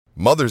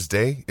Mother's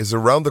Day is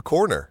around the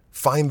corner.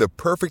 Find the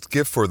perfect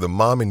gift for the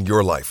mom in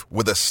your life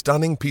with a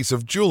stunning piece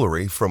of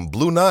jewelry from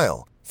Blue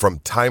Nile. From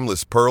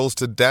timeless pearls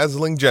to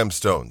dazzling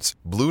gemstones,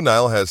 Blue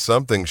Nile has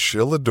something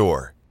she'll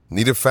adore.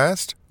 Need it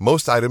fast?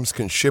 Most items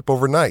can ship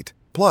overnight.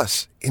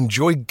 Plus,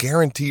 enjoy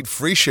guaranteed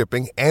free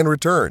shipping and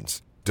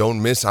returns.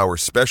 Don't miss our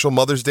special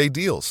Mother's Day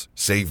deals.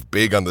 Save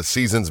big on the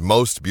season's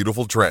most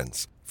beautiful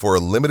trends. For a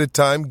limited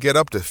time, get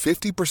up to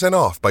 50%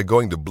 off by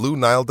going to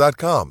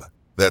BlueNile.com.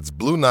 That's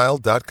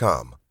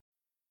BlueNile.com.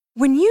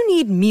 When you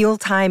need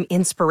mealtime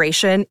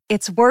inspiration,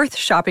 it's worth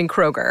shopping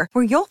Kroger,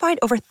 where you'll find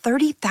over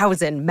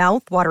 30,000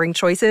 mouth-watering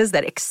choices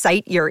that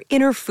excite your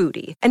inner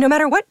foodie. And no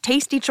matter what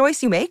tasty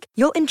choice you make,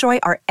 you'll enjoy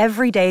our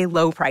everyday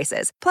low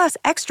prices, plus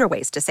extra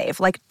ways to save,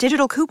 like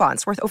digital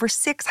coupons worth over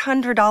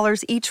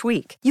 $600 each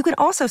week. You can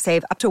also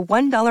save up to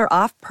 $1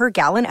 off per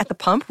gallon at the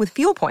pump with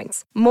fuel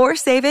points. More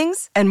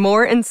savings and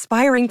more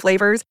inspiring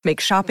flavors make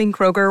shopping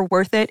Kroger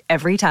worth it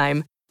every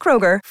time.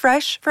 Kroger,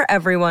 fresh for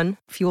everyone.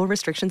 Fuel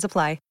restrictions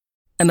apply.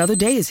 Another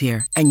day is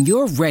here, and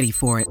you're ready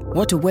for it.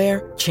 What to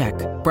wear? Check.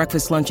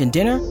 Breakfast, lunch, and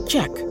dinner?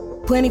 Check.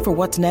 Planning for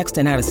what's next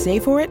and how to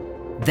save for it?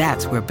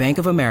 That's where Bank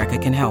of America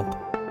can help.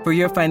 For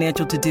your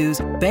financial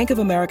to-dos, Bank of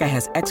America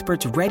has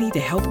experts ready to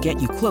help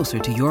get you closer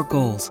to your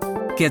goals.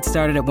 Get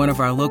started at one of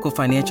our local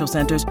financial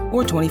centers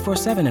or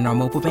 24/7 in our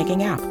mobile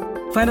banking app.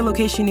 Find a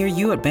location near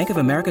you at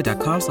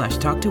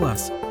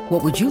bankofamerica.com/talktous.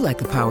 What would you like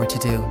the power to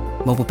do?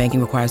 Mobile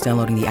banking requires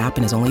downloading the app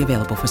and is only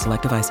available for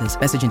select devices.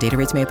 Message and data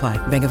rates may apply.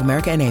 Bank of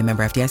America N.A.,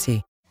 member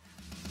FDIC.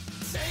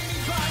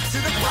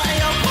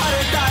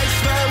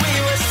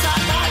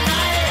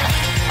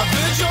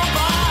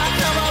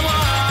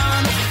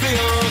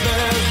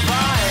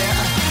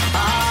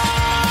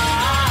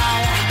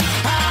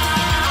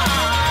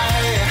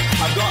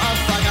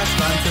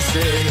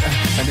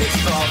 And it's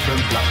far from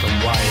black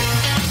and white.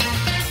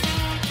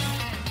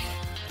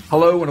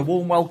 Hello and a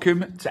warm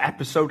welcome to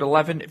episode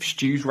 11 of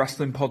Stu's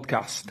Wrestling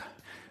Podcast.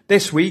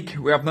 This week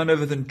we have none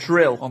other than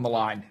Drill on the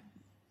line.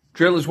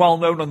 Drill is well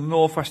known on the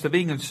northwest of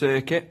England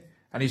circuit,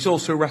 and he's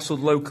also wrestled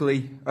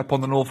locally up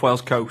on the North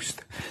Wales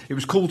coast. It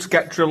was cool to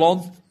get Drill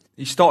on.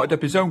 He started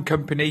up his own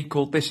company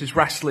called This Is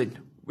Wrestling,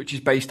 which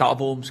is based out of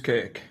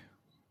Ormskirk.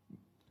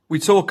 We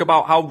talk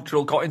about how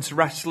Drill got into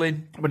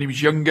wrestling when he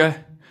was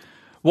younger,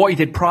 what he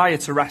did prior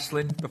to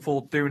wrestling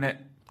before doing it,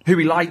 who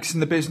he likes in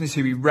the business,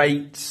 who he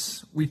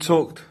rates. We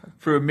talked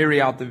through a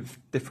myriad of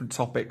different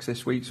topics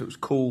this week, so it was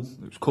cool.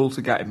 It was cool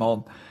to get him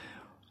on.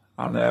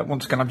 And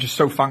once again, I'm just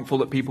so thankful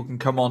that people can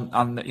come on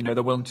and,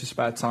 they're willing to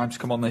spare time to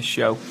come on this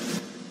show.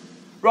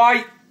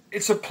 Right,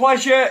 it's a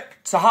pleasure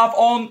to have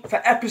on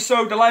for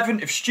episode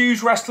 11 of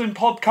Stu's Wrestling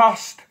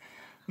Podcast,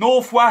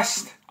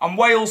 Northwest and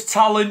Wales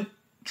talent,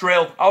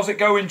 Drill. How's it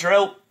going,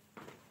 Drill?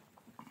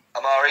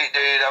 I'm alright,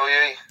 dude. How are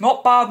you?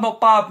 Not bad, not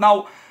bad.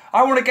 Now,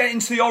 I want to get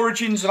into the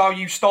origins of how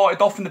you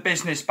started off in the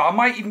business, but I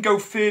might even go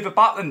further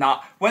back than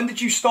that. When did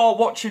you start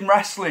watching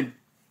wrestling?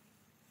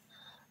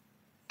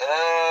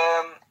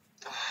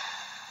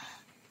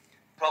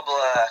 Probably.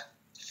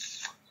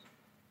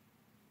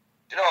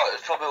 You know, it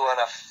was probably when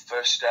I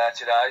first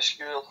started high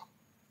school.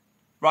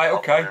 Right,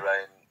 okay.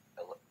 Around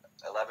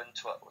 11,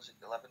 12, was it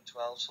 11,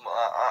 12, something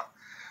like that.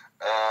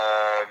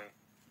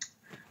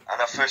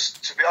 And I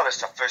first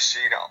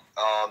seen it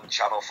on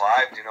Channel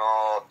 5,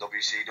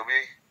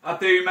 WCW. I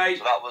do, mate.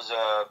 So that was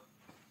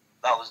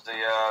the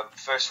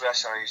first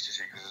wrestling I used to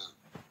see, because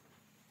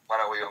when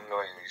I was younger,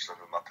 I used to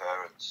live with my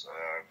parents.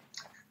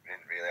 We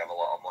didn't really have a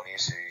lot of money, you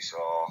see,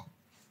 so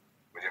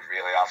we didn't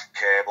really have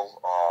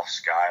cable or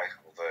Sky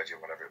or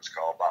Virgin, whatever it was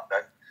called back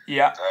then.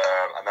 Yeah.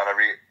 And then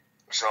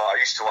so I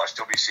used to watch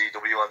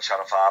WCW on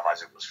Channel 5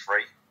 as it was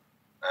free.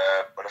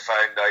 But I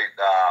found out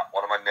that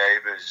one of my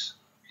neighbours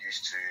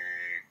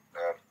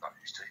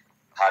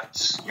had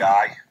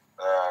Sky,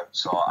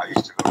 so I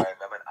used to go around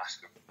them and ask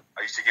them.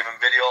 I used to give them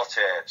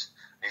videotapes.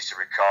 I used to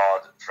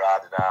record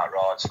Friday Night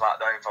Raw and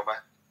SmackDown for me,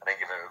 and then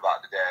give them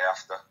back the day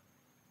after.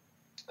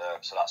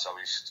 So that's how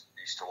we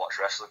used to watch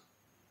wrestling.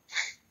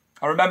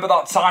 I remember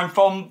that time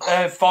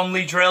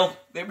fondly, Drill.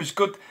 It was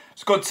good.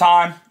 It's a good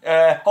time.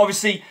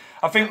 Obviously,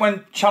 I think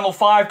when Channel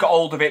 5 got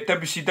hold of it,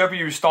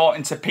 WCW was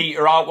starting to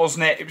peter out,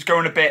 wasn't it? It was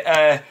going a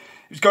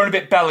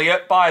bit belly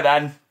up by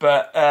then,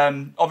 but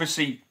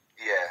obviously,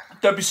 yeah.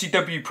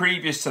 WCW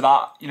previous to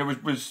that,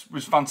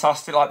 was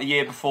fantastic, like the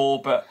year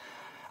before. But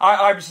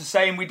I was the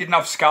same. We didn't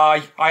have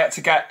Sky. I had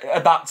to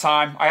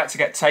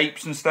get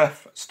tapes and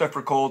stuff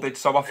recorded.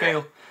 So I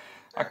feel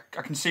I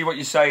can see what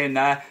you're saying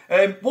there.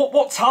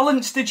 What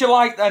talents did you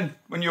like then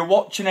when you were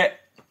watching it?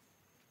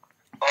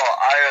 Oh,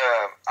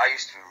 I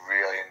used to be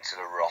really into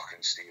The Rock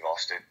and Steve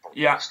Austin.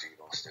 Yeah. Steve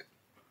Austin,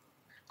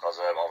 because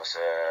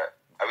obviously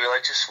I really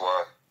like to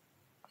swear.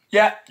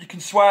 Yeah, you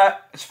can swear.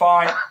 It's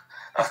fine.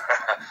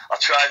 I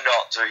try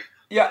not to.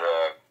 Yeah. But,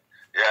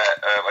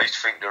 I used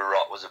to think The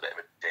Rock was a bit of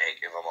a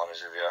dick, if I'm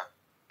honest with you.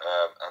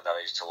 And then I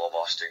used to love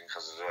Austin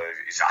because of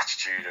his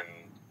attitude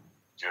and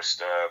just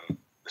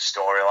the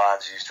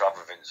storylines he used to have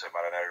with Vince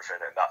McMahon and everything,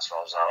 and that's why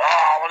I was like,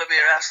 I want to be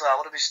a wrestler, I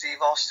want to be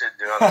Steve Austin,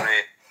 do you know what I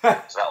mean?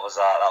 So that was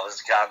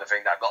the kind of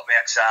thing that got me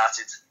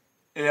excited.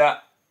 Yeah,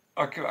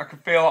 I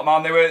could feel that,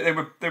 man.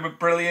 They were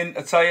brilliant.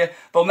 I tell you,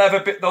 they'll never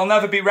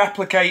be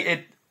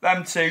replicated.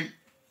 Them two.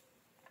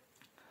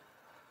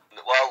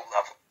 Well,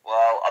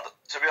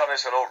 to be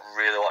honest, I don't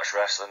really watch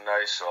wrestling now,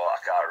 so I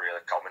can't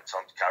really comment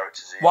on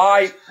characters.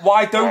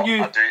 Why don't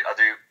you? I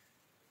do.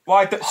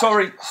 Why?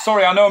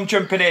 Sorry. I know I'm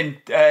jumping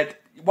in.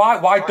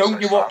 Why don't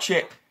you watch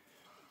it?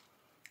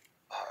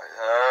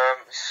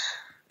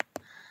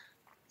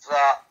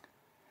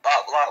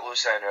 Like we were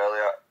saying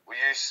earlier, when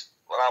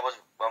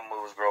we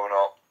was growing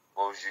up,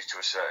 we was used to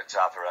a certain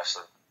type of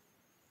wrestling,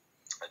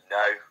 and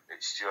now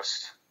it's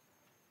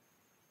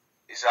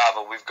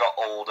either we've got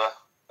older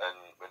and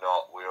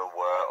we're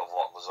aware of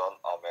what goes on,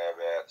 or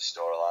maybe the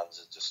storylines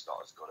are just not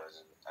as good as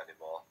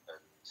anymore. And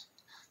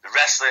the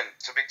wrestling,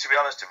 to be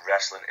honest, the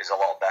wrestling is a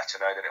lot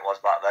better now than it was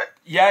back then.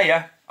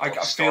 Yeah, I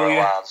feel you.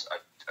 Storylines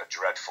are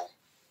dreadful,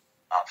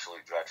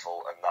 absolutely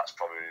dreadful, and that's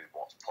probably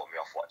what's put me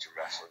off watching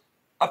wrestling.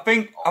 I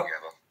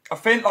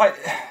think like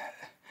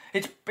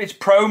it's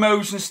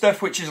promos and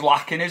stuff which is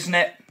lacking, isn't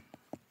it?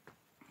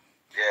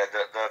 Yeah,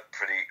 they're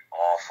pretty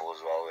awful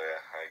as well. Yeah,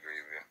 I agree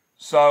with you.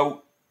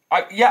 So,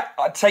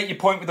 I'd take your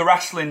point with the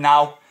wrestling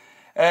now.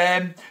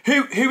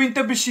 Who in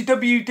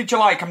WCW did you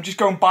like? I'm just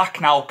going back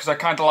now because I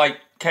kind of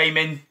like came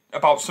in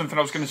about something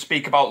I was going to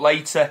speak about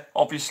later.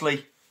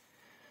 Obviously,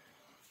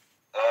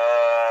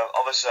 I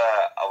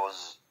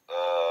was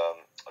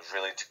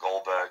really into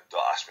Goldberg.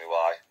 Don't ask me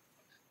why.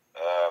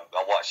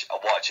 I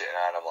watch it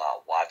and I'm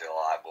like, why do I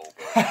like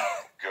Goldberg?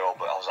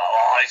 But I was like,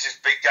 he's this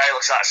big guy,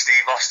 looks like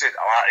Steve Austin.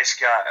 I like this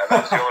guy, and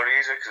that was the only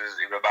reason because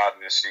he reminded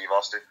me of Steve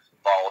Austin,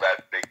 bald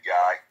head, big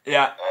guy.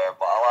 Yeah.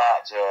 But I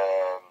liked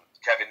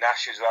Kevin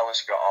Nash as well and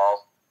Scott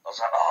Hall. I was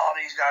like,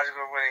 these guys are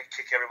going to win and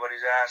kick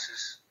everybody's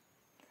asses.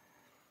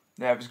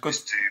 Yeah, it was good.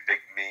 Just two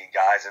big mean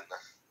guys, aren't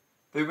they?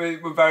 They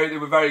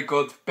were very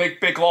good.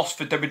 Big loss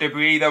for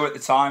WWE though at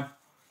the time.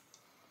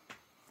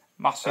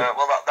 Massive.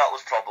 Well, that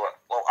was probably.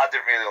 Well, I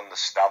didn't really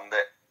understand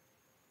it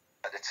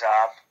at the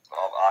time.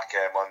 I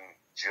came on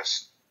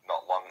just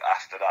not long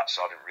after that,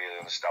 so I didn't really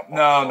understand what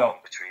was going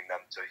on between them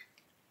two.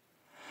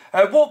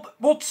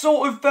 What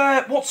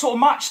sort of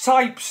match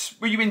types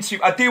were you into?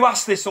 I do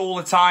ask this all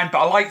the time, but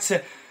I like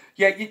to.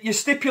 Yeah, your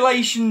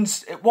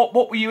stipulations. What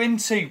were you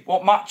into?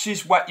 What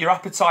matches whet your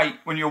appetite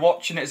when you were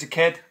watching it as a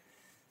kid?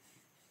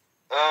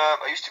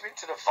 I used to be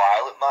into the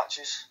violent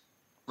matches.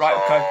 Right,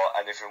 so okay.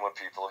 Anything when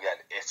people are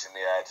getting hit in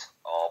the head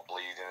or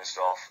bleeding and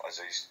stuff.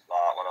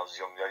 When I was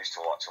younger, I used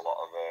to watch a lot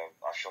of.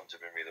 I shouldn't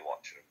have been really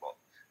watching them, but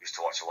I used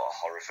to watch a lot of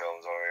horror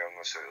films when I was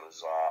younger. So it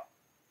was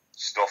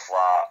stuff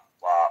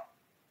like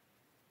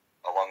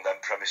along them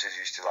premises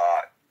used to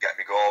get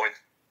me going.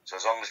 So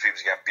as long as people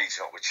getting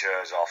beaten up with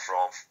chairs or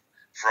thrown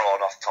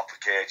off top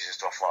of cages and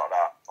stuff like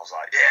that, I was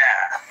like,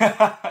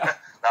 yeah.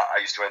 I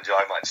used to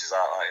enjoy matches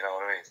like that. You know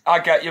what I mean? I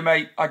get you,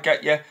 mate. I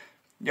get you.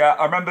 Yeah,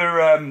 I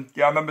remember. I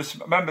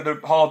remember the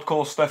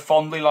hardcore stuff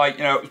fondly. Like,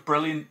 it was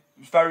brilliant. It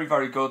was very,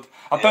 very good.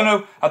 I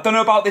don't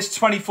know about this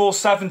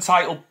 24/7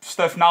 title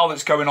stuff now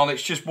that's going on.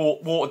 It's just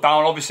watered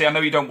down. Obviously, I know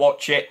you don't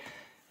watch it.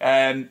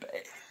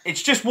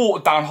 It's just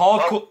watered down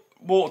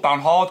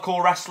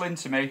hardcore wrestling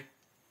to me.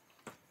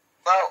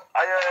 Well,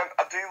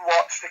 I do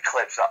watch the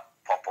clips that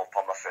pop up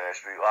on my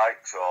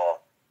Facebook, so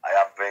I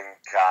have been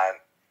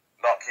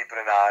not keeping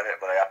an eye on it,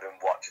 but I have been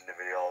watching the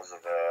videos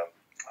of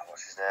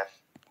what's his name.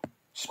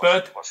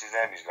 Spud. What's his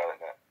name? He's got it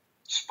there.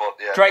 Spud.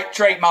 Yeah.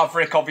 Drake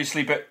Maverick,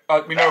 obviously, but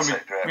we know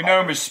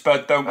him as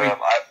Spud, don't we? Yeah.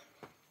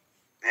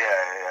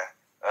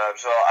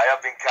 So I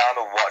have been kind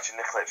of watching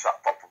the clips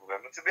that pop up of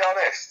him, but to be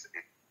honest,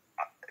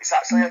 it's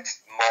actually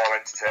more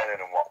entertaining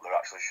than what they're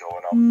actually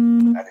showing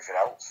on anything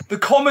else. The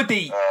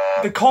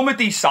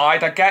comedy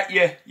side, I get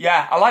you.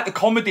 Yeah, I like the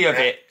comedy of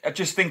it. I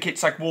just think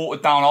it's like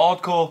watered down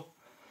hardcore.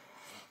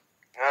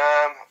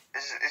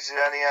 Is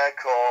there any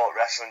hardcore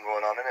wrestling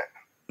going on in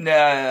it?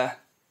 Yeah.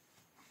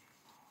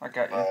 I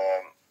get you.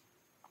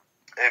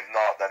 If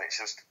not, then it's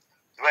just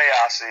the way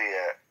I see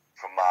it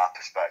from my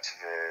perspective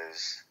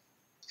is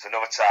it's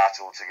another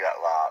title to get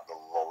the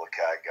lower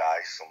card guy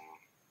some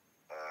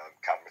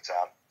camera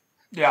time.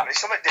 Yeah, but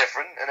it's something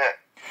different, isn't it?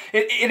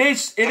 It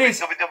is. It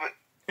is.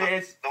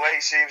 The way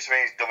it seems to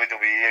me is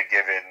WWE are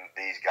giving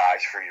these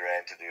guys free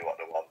rein to do what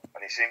they want,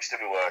 and it seems to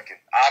be working.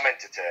 I'm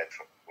entertained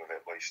with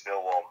it, but it still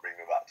won't bring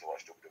me back to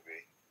watch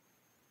WWE.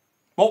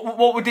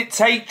 What would it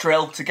take,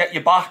 Drill, to get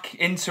you back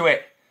into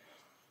it?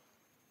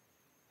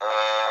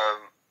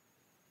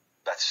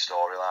 Better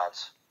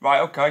storylines.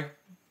 Right, okay.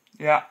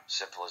 Yeah.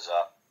 Simple as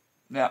that.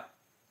 Yeah.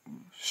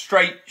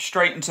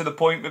 Straight into the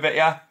point with it,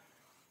 yeah?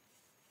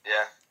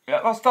 Yeah.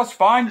 Yeah, that's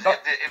fine. If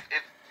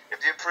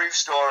they improve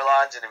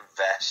storylines and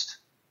invest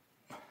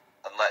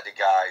and let the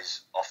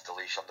guys off the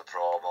leash on the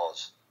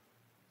promos,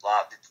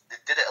 they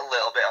did it a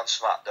little bit on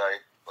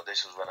SmackDown, but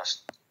this was when I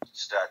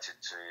started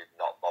to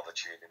not bother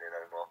tuning in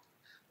anymore.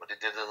 But they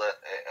did a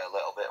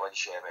little bit when when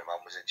Shane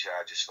McMahon was in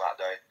charge of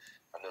SmackDown,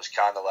 and they was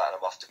kind of letting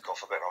him off the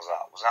cuff a bit, and I was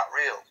like, was that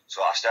real?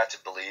 So I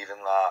started believing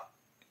that,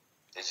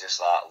 is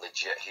this like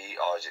legit heat,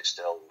 or is it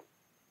still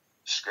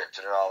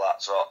scripted and all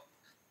that? So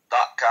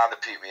that kind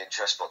of piqued me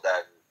interest, but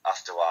then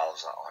after a while I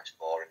was like, oh, it's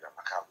boring, and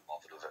I can't be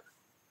bothered with it.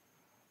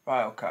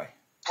 Right, okay.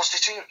 Plus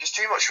there's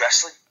too much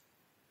wrestling.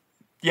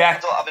 Yeah.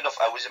 I don't have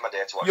enough hours in my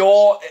day to watch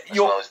as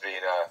well as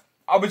being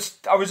I was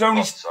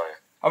only... sorry.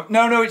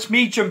 No, it's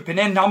me jumping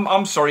in.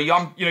 I'm sorry.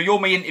 You're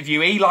my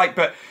interviewee, like,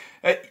 but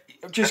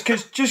just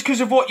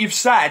because of what you've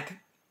said,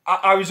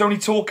 I was only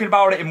talking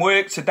about it in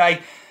work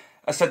today.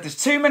 I said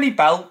there's too many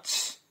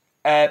belts.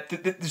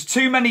 There's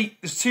too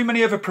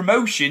many other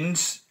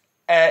promotions.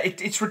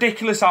 It's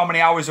ridiculous how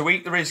many hours a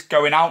week there is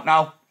going out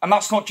now, and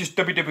that's not just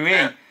WWE.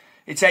 Yeah.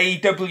 It's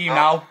AEW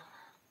now.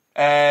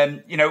 Yeah,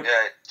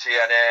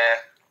 TNA,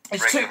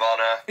 Ring of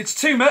Honor. It's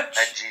too much.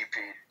 NGP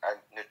and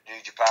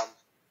New Japan.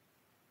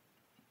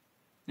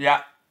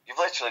 Yeah. You've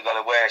literally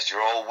got to waste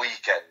your whole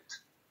weekend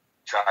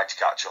trying to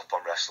catch up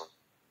on wrestling.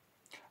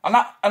 And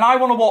I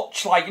want to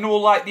watch, like,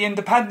 like the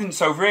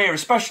independents over here,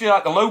 especially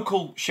like the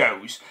local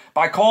shows.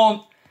 But I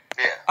can't.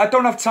 Yeah. I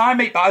don't have time,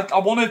 mate. But I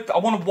want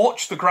to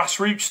watch the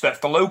grassroots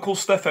stuff, the local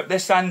stuff at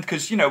this end,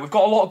 because we've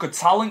got a lot of good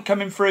talent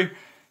coming through.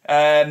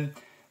 I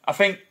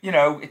think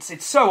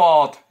it's so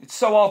hard. It's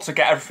so hard to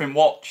get everything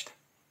watched.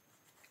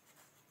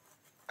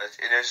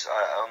 It is.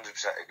 I 100%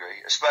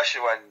 agree.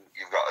 Especially when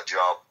you've got a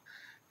job,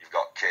 you've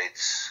got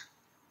kids,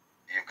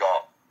 you've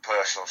got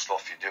personal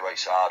stuff you do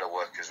outside of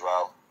work as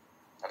well.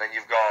 And then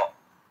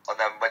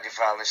when you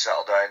finally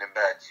settle down in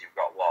bed, you've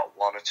got,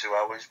 1 or 2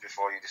 hours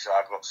before you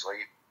decide to go to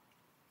sleep.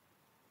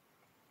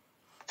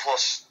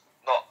 Plus,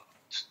 not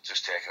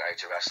just taking out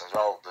to wrestling as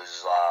well,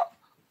 there's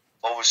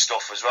other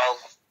stuff as well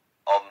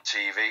on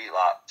TV,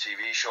 like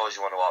TV shows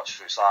you want to watch.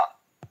 So it's like,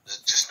 there's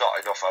just not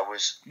enough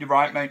hours. You're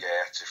right, mate.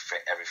 To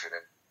fit everything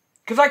in.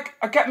 Because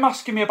I get them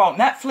asking me about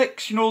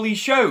Netflix, all these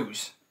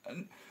shows.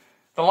 And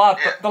the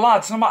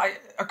lads, and I'm like,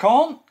 I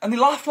can't. And they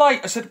laugh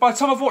like, I said, by the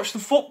time I've watched the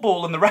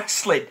football and the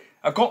wrestling,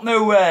 I've got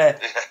no,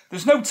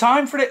 there's no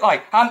time for it.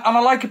 Like, and I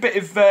like a bit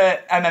of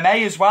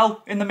MMA as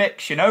well in the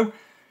mix, It's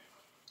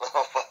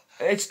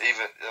there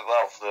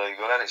you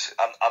go then.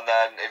 And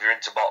then if you're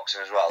into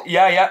boxing as well.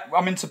 Yeah,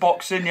 I'm into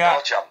boxing. Yeah,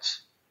 no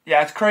chance.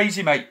 Yeah, it's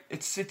crazy, mate.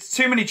 It's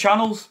too many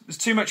channels. There's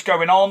too much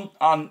going on,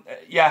 and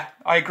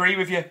I agree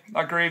with you.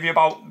 I agree with you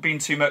about being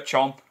too much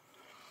on.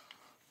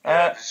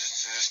 There's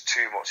just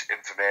too much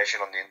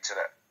information on the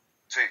internet.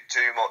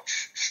 Too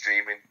much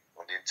streaming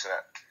on the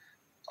internet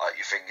at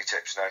your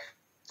fingertips now.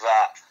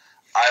 That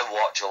I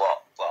watch a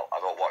lot. Well, I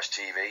don't watch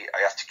TV.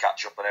 I have to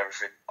catch up on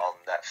everything on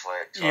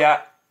Netflix.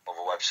 Yeah.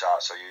 Other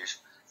websites I use.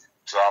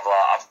 So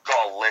I've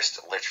got a list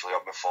literally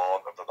on my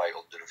phone of about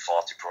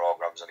 140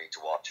 programs I need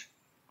to watch.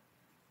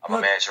 And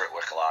my mates are at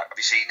work like, have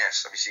you seen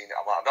this? Have you seen it?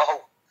 I'm like,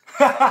 no.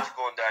 I'm just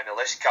going down the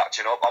list,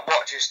 catching up. I'm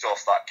watching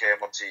stuff that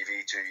came on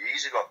TV 2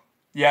 years ago.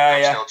 Yeah,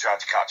 I'm still trying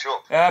to catch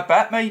up. Yeah, I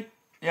bet, mate.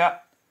 Yeah,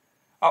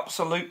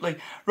 absolutely.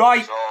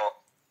 Right. So,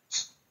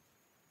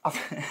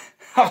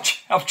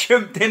 I've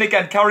jumped in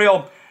again. Carry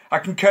on. I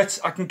can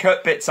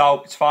cut bits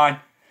out. It's fine.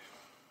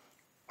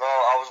 No,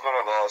 I was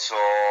gonna go. So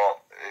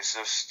it's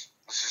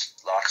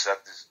just like I said.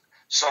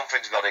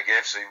 Something's got to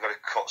give. So you've got to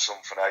cut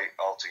something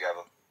out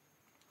altogether.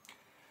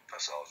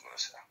 That's all I was gonna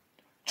say.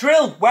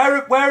 Drill.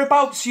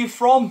 Whereabouts are you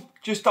from?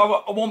 Just I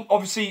want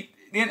obviously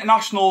the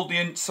international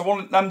audience. I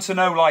want them to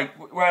know like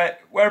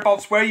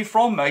whereabouts. Where are you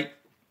from, mate?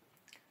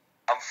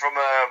 I'm from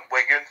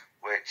Wigan,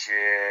 which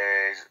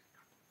is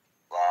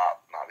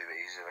might be a bit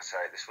easier to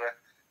say it this way.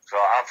 So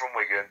I'm from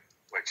Wigan,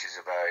 which is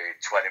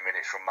about 20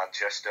 minutes from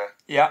Manchester.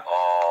 Yeah.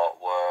 Or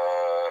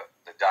where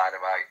the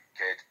Dynamite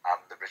Kid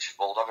and the British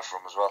Bulldog are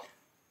from as well.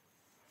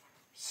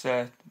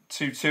 So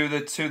two of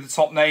the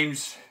top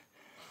names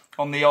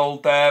on the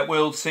old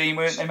world scene,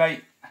 weren't they,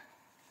 mate?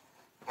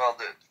 Well,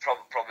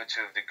 probably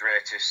two of the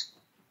greatest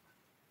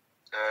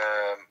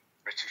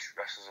British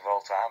wrestlers of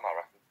all time, I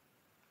reckon.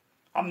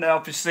 And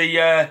obviously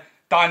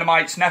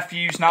Dynamite's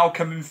nephews now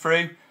coming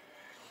through.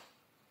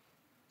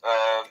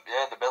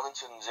 Yeah, the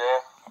Billingtons,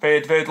 yeah.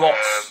 I've heard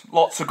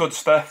lots of good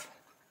stuff.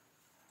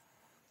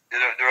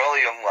 They're all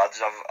young lads.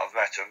 I've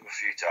met them a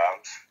few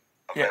times.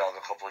 I've been on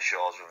a couple of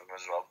shows with them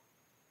as well.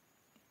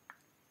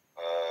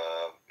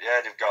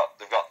 Yeah,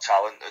 they've got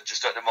talent.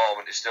 Just at the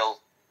moment, they're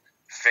still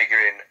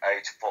figuring how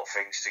to put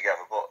things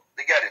together, but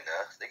they're getting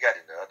there.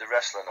 They're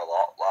wrestling a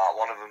lot. Like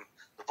one of them,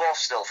 they're both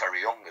still very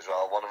young as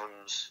well. One of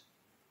them's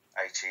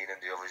 18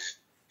 and the other's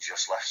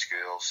just left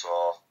school,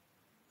 so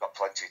got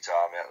plenty of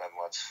time yet, them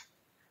lads.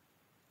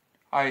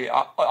 I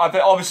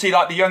obviously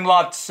like the young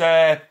lads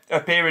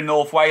up here in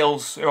North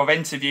Wales who I've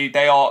interviewed.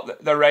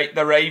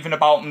 They're raving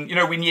about them.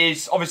 In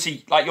years,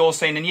 obviously, like you're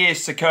saying, in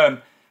years to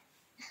come.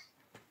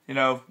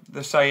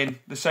 They're saying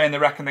they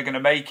reckon they're going to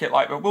make it.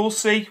 Like, but we'll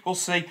see.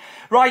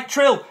 Right,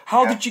 Trill.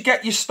 How did you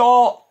get your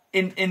start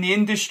in the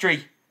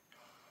industry?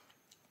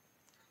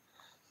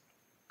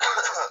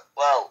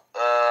 Well,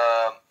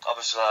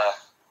 obviously,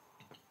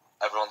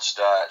 everyone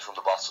starts from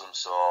the bottom,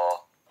 so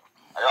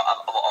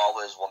I've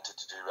always wanted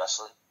to do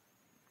wrestling.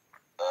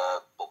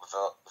 But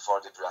before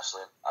I did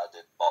wrestling, I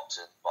did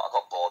boxing. But I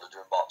got bored of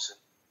doing boxing.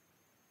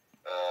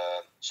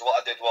 So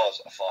what I did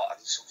was, I thought I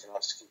need something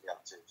else to keep me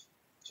active.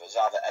 So it was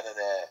either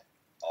MMA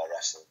or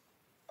wrestling.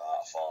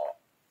 I thought,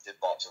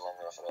 did boxing long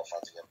enough, I don't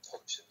fancy getting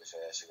punched in the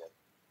face again.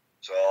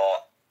 So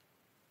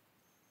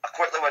I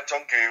quickly went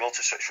on Google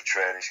to search for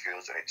training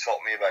schools, and it took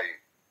me about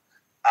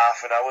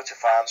half an hour to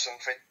find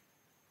something.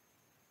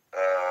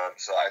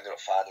 So I ended up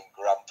finding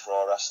Grand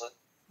Pro Wrestling.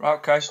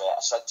 Okay. So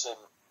I sent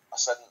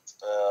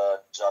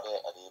Johnny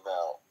an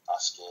email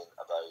asking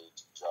about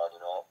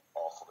joining up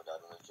or coming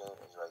down the weekend.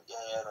 He was like,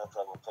 yeah, no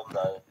problem, come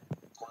down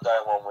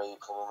 1 week,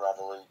 come and have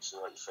a look, see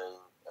what you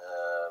think.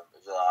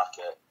 If you like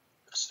it,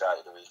 we can start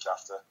you the week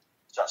after.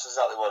 So that's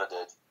exactly what I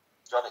did.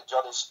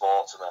 Johnny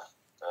spoke to me,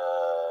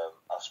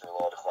 asked me a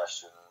load of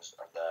questions,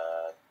 and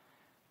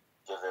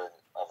then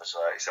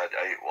obviously, he said,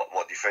 hey,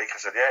 what do you think? I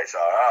said, yeah, it's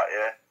alright,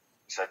 yeah.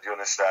 He said, do you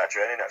want to start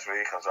training next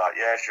week? I was like,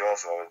 yeah, sure.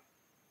 So,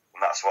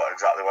 and that's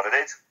exactly what I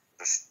did.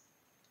 Just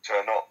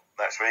turn up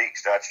next week,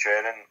 start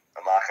training,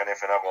 and like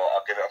anything,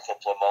 I'll give it a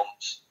couple of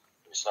months.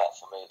 It's not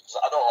for me, because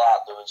I don't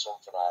like doing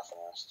something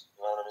half-assed,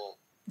 you know what I mean?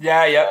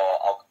 Yeah. So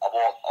I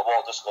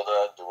won't just go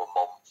there and do a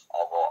month.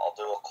 I'll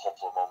do a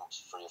couple of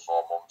months, 3 or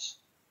 4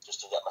 months,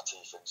 just to get my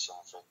teeth into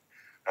something.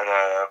 And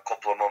a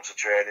couple of months of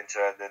training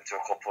turned into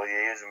a couple of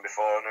years, and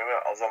before I knew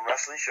it, I was on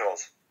wrestling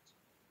shows.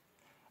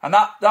 And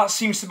that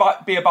seems to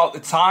be about the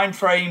time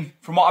frame.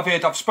 From what I've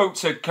heard, I've spoke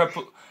to a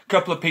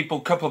couple of people,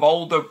 couple of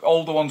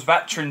older ones,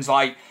 veterans,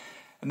 like,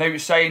 and they were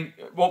saying,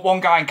 one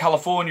guy in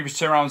California was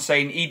turning around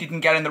saying he didn't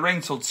get in the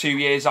ring till 2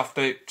 years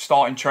after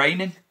starting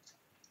training.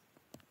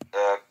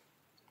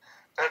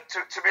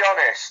 To be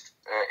honest,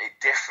 it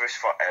differs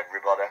for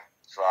everybody.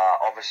 So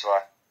obviously,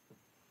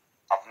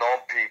 I've known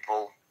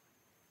people,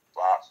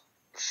 like,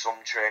 there's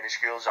some training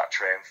schools that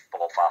train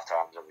 4 or 5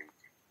 times a week.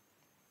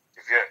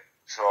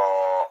 So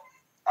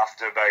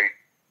after about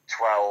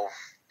 12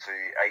 to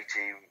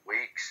 18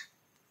 weeks,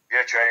 if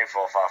you're training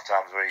 4 or 5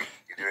 times a week,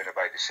 you're doing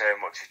about the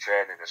same much of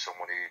training as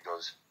someone who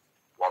does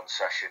 1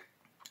 session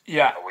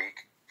a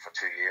week for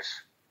 2 years.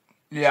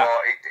 Yeah. So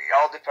it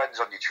all depends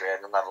on your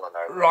training level and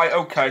how. Right.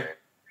 Okay.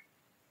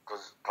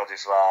 Because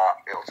it's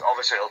like,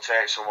 it'll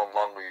take someone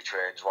longer who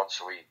trains once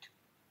a week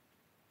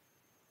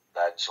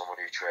than someone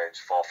who trains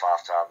 4 or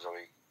 5 times a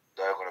week.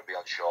 They're going to be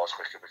on shows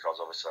quicker because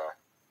obviously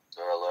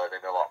they're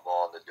learning a lot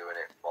more and they're doing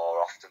it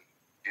more often.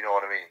 Do you know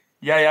what I mean?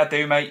 Yeah, I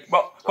do, mate.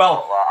 Well,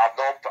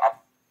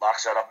 like I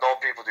said, I've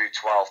known people do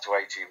 12 to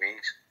 18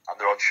 weeks and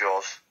they're on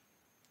shows.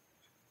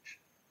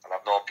 And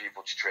I've known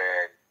people to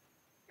train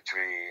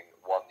between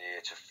 1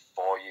 year to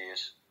 4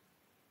 years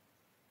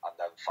and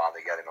then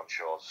finally getting on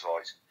shows. So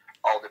it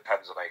all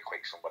depends on how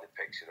quick somebody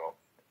picks it up.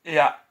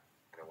 Yeah.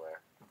 In a way.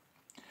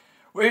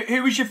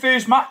 Who was your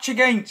first match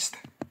against?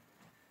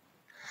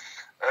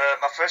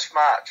 My first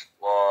match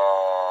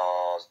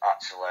was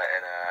actually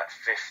in a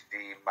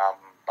 50-man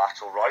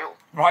battle royal.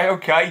 Right,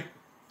 okay.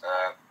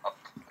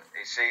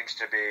 It seems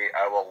to be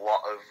how a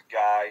lot of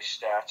guys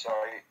start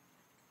out.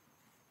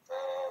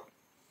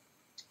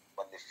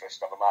 When they first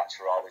have a match,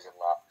 they're always in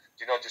that.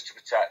 Do you know, just to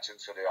protect them,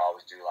 so they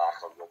always do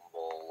like a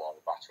rumble or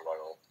a battle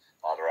royal,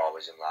 or they're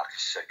always in like a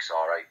 6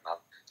 or 8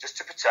 man, just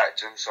to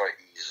protect them, so it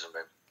eases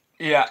them in.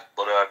 Yeah.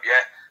 But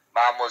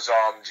mine was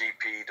on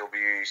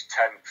GPW's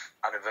 10th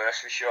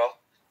anniversary show.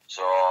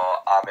 So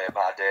I made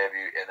my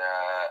debut in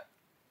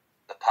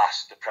the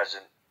past, the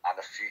present, and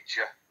the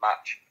future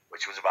match,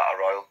 which was about a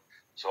royal.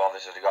 So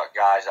obviously they got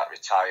guys that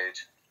retired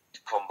to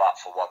come back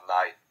for one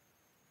night,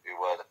 who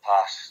were the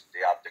past.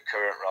 They had the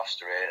current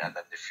roster in, and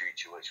then the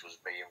future, which was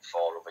me and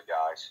 4 other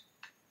guys.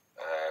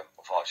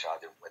 Unfortunately, I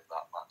didn't win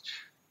that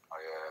match.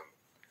 I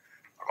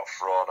got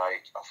thrown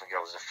out. I think I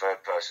was the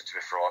 3rd person to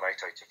be thrown out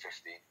of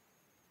 15.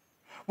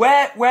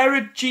 Where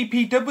are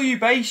GPW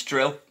based,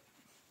 Drill?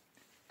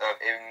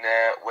 In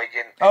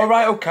Wigan. Oh,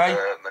 right, okay.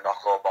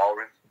 Monaco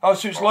Ballroom. Oh,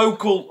 so it's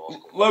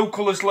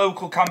local as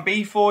local can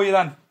be for you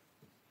then?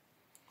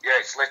 Yeah,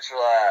 it's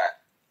literally,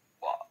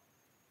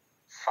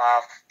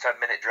 5-10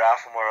 minute drive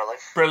from where I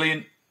live.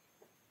 Brilliant.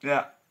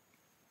 Yeah.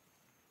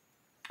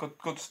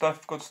 Good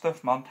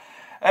stuff, man.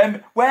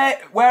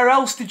 Where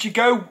else did you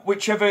go?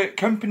 Whichever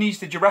companies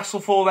did you wrestle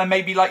for then?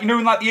 Maybe like,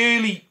 in like the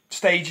early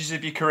stages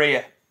of your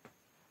career?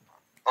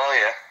 Oh,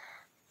 yeah.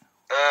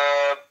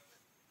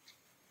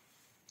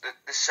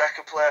 The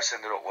second place I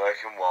ended up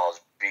working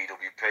was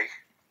BWP.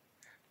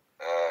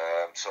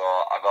 So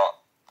I got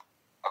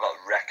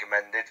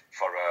recommended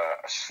for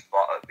a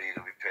spot at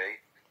BWP.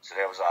 So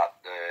there was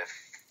the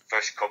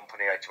first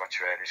company out to my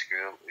training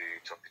school who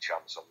took a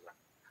chance on me.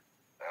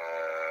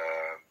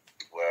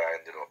 Where I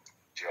ended up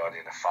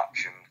joining a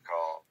faction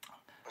called,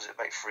 was it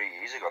about 3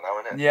 years ago now,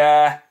 isn't it?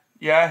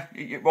 Yeah,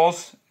 it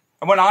was.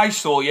 And when I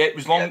saw you, it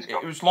was long.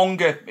 It was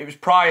longer. It was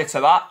prior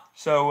to that.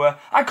 So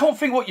I can't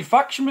think what your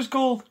faction was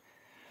called.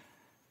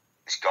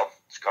 It's gone.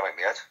 It's gone out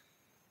my head.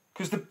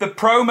 Because the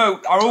promo,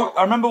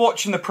 I remember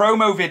watching the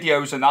promo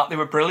videos and that, they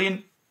were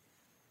brilliant.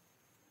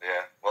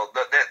 Yeah, well,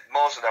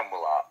 most of them were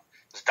like,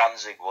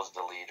 Danzig was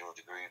the leader of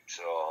the group,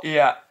 so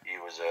yeah, he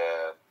was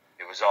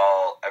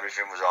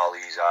everything was all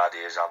these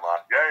ideas. I'm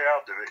like, yeah,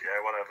 I'll do it, yeah,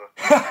 whatever.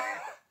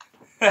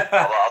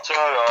 I'll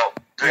turn up,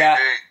 get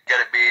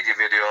a media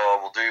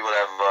video, we'll do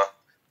whatever,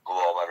 go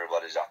home,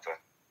 everybody's happy.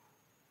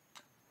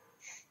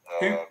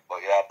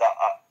 But yeah,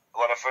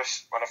 when I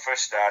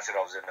first started,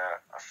 I was in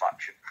a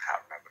faction. I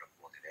can't remember the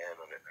bloody name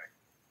of it now.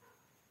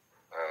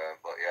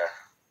 But yeah,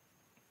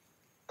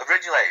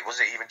 originally it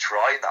wasn't even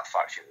trying that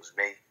faction. It was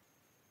me,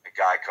 a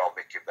guy called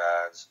Mickey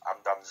Burns, and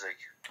Danzig.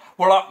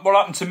 What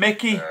happened to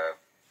Mickey?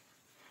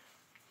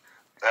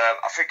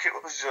 I think it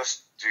was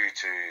just due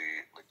to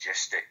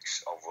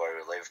logistics of where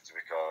we lived,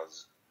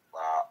 because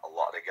a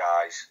lot of the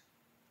guys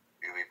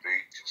who we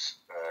beat,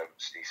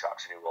 Steve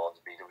Saxon, who owns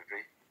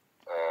BWP,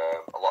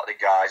 a lot of the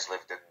guys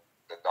lived in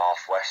the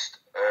northwest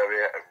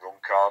area and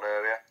Runcorn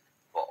area,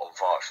 but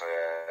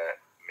unfortunately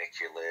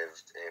Mickey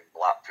lived in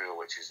Blackpool,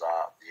 which is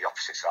the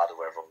opposite side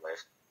of where everyone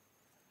lived.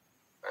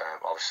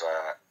 Obviously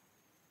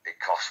it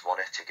costs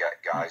money to get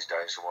guys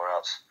down somewhere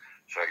else,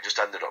 so it just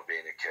ended up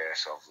being a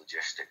case of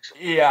logistics.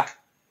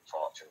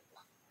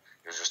 Unfortunately,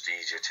 it was just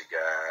easier to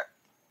get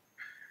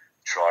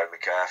Troy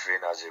McCarthy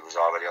in, as he was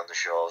already on the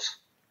shows,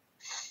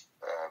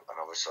 and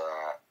obviously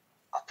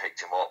I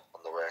picked him up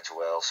on the way to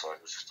Wales, so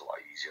it was just a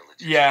lot easier.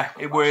 Yeah,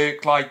 it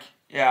worked.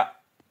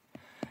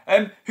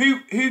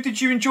 Who did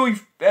you enjoy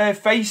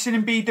facing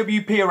in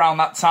BWP around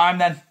that time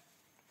then?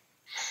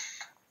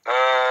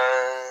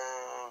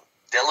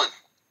 Dylan,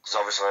 because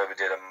obviously we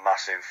did a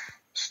massive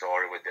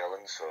story with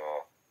Dylan, so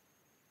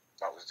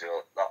that was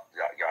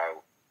that guy.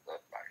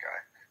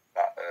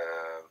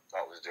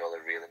 That was the only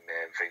really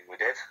main thing we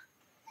did,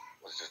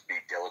 was just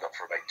beat Dylan up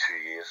for about 2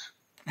 years.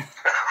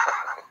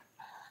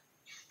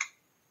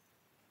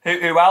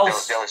 Who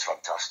else? Dylan's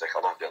fantastic. I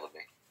love Dylan.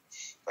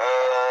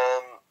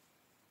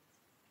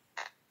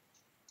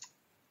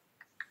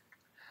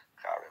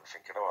 Can't really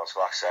think of anyone else.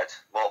 Like I said,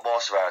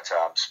 most of our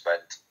time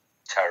spent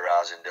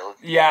terrorising Dylan.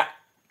 Yeah,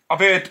 I've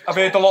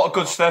heard a lot of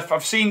good stuff.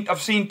 I've seen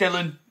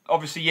Dylan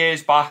obviously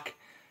years back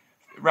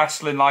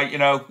wrestling,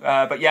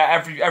 but yeah,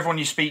 everyone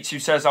you speak to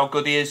says how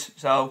good he is.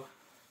 So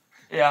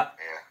yeah.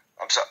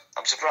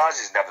 I'm surprised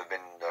he's never been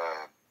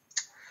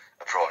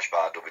approached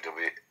by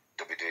WWE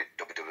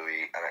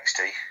NXT,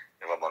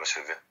 if I'm honest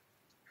with you.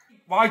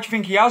 Why do you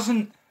think he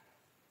hasn't?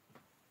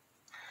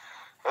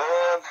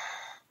 I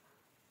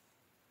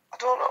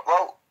don't know.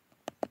 Well,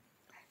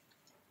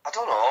 I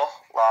don't know.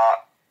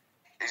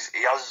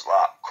 He has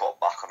cut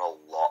back on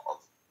a lot of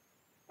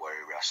where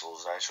he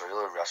wrestles now. So he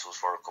only wrestles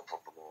for a couple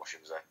of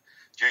promotions now,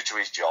 due to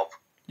his job.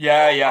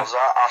 Yeah. I was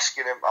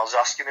asking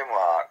him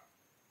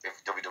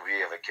if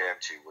WWE ever came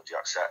to, would you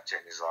accept it?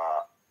 And he's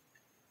like,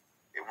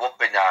 it would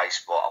be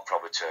nice, but I'll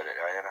probably turn it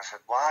down. And I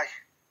said, why?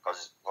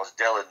 Because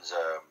Dylan's,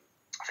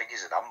 I think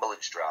he's an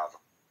ambulance driver.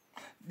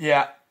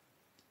 Yeah.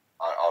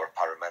 Or a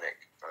paramedic.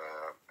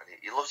 And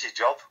he loves his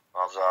job.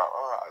 I was like,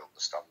 I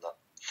understand that.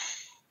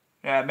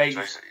 Yeah, maybe.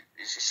 So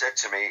he said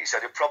to me,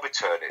 he'll probably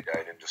turn it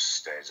down and just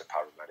stay as a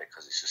paramedic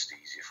because it's just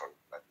easier for him,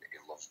 and he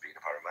loves being a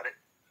paramedic.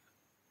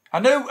 I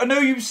know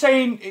you were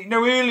saying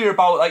earlier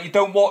about you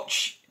don't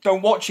watch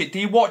it. Do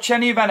you watch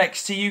any of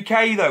NXT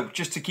UK though,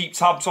 just to keep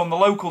tabs on the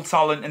local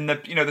talent and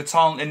the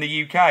talent in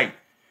the UK?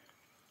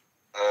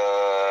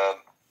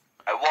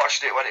 I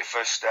watched it when it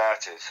first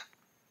started,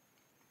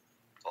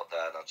 but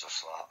then I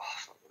just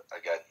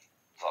again,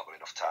 I've not got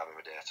enough time in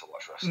my day to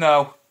watch wrestling.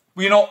 No,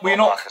 we're not.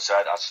 Like I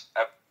said,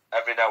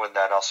 every now and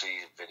then I'll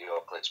see video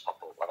clips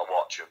pop up and I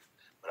watch them,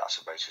 but that's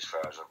about as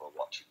far as I go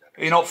watching them.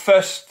 You're not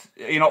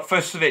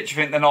fussed with it. Do you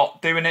think they're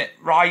not doing it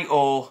right,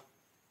 or?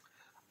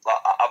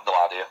 I have no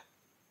idea.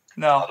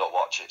 No, I don't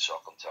watch it, so I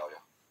couldn't tell you.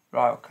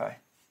 Right, okay.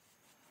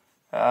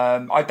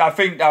 I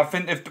think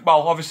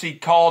obviously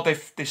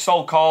Cardiff, they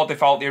sold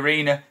Cardiff out the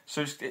arena,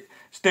 so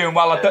it's doing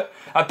well. Yeah.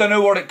 I don't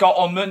know what it got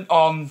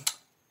on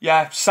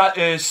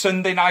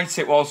Sunday night.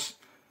 It was.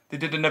 They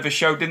did another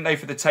show, didn't they,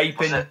 for the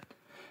taping? Was it?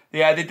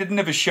 Yeah, they did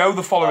another show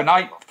the following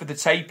night for the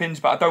tapings,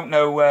 but I don't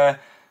know.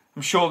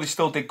 I'm sure they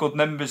still did good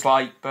numbers,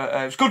 but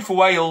it was good for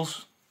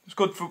Wales. It's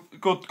good for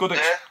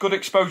good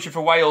exposure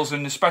for Wales,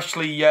 and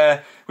especially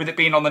with it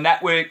being on the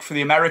network for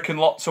the American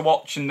lot to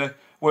watch and the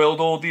world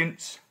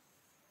audience.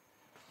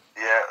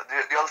 Yeah,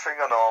 the other thing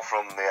I know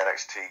from the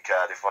NXT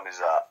Cardiff one is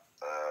that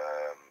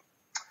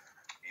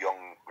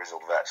young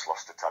grizzled vets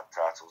lost the tag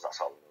titles. That's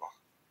all I know.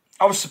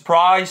 I was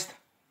surprised.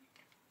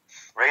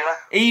 Really?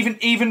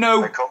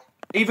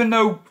 Even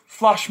though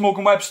Flash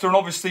Morgan Webster and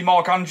obviously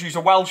Mark Andrews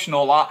are Welsh and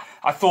all that,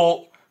 I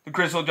thought the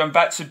grizzled young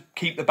vets would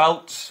keep the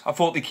belts. I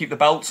thought they'd keep the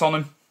belts on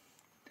them.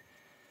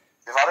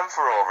 They've had them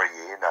for over a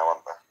year now,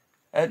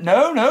 haven't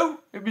they? No.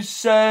 It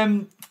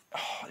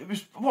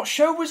was what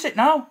show was it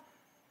now?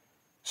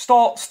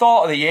 Start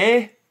of the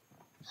year.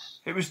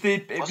 It was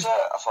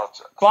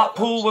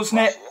Blackpool,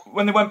 wasn't it?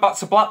 When they went back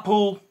to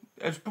Blackpool,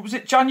 was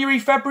it January,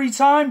 February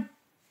time?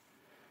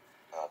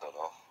 I don't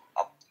know.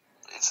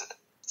 It's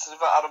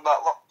had them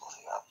that long.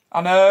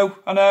 I know.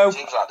 It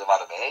seems like they've had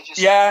them ages.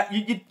 Yeah,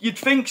 you'd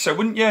think so,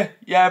 wouldn't you?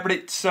 Yeah, but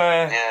it's.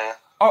 Yeah.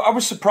 I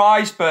was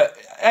surprised, but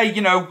hey,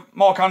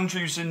 Mark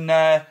Andrews and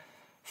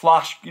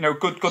Flash,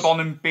 good on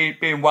him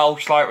being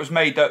Welsh, like it was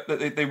made that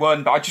they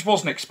weren't, but I just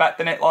wasn't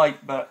expecting it,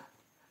 but...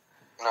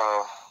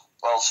 No.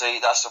 Well, see,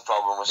 that's the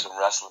problem with some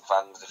wrestling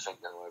fans, they think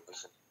they know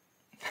everything.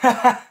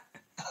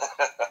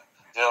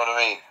 Do you know what I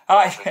mean?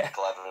 I think they're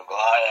clever and go,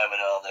 I am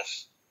and all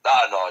this.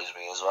 That annoys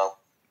me as well.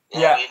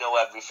 Yeah. We know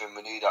everything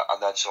we need,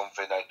 and then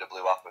something out the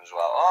blue happens.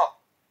 Well,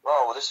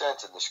 well, this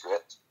ain't in the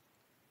script.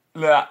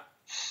 Yeah.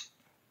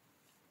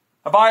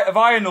 Have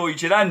I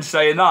annoyed you then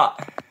saying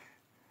that?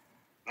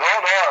 No.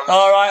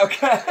 All right,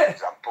 okay.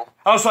 Example.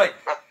 I was like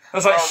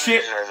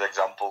shit. As an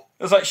example.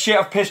 I was like shit.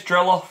 I've pissed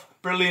Drill off.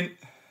 Brilliant.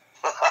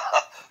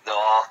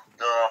 No.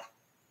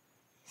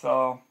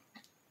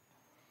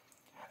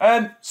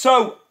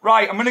 So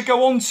right, I'm going to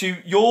go on to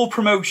your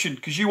promotion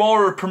because you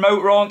are a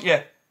promoter, aren't you?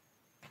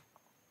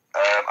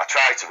 I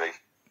try to be.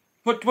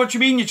 What do you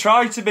mean you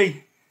try to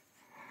be?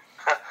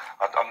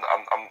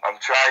 I'm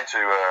trying to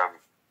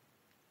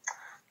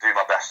do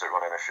my best at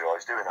running a show.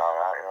 It's doing all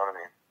right. You know what I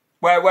mean?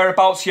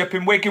 Whereabouts are you up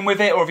in Wigan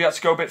with it, or have you had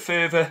to go a bit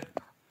further?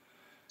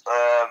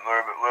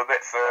 We're a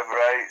bit further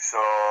out,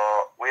 so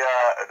we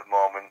are at the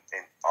moment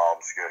in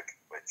Ormskirk,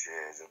 which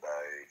is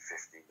about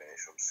 15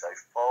 minutes from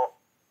Southport.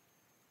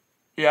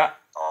 Yeah.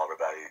 Or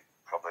about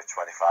probably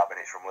 25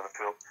 minutes from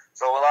Liverpool.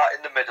 So we're like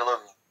in the middle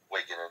of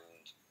Wigan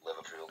and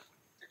Liverpool,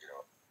 if you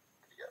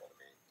get what I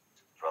mean.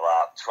 So we're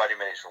like 20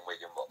 minutes from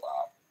Wigan, but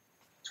like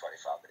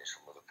 25 minutes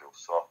from Liverpool.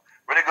 So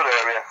we're in a good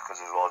area because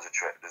there's loads of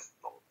there's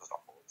not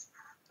loads.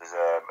 There's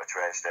a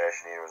train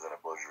station here and a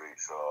bus route,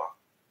 so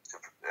it's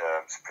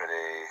a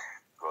pretty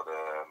good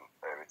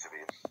area to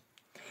be in.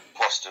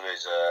 Plus there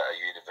is a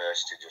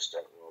university just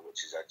down the road,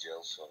 which is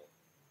Edgehill, so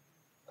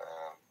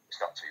it's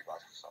not too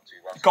bad.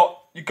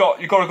 You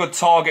got a good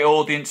target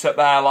audience up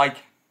there, like.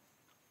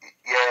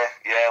 Yeah.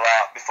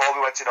 Like before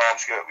we went to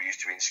Ormskirk, we used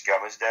to be in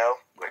Skelmersdale,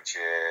 which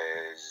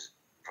is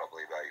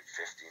probably about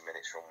 15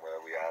 minutes from where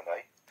we are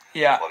now.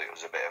 Yeah. But it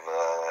was a bit of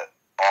a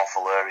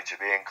awful area to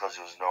be in because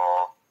there was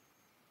no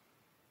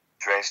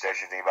train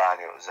station nearby,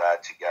 and it was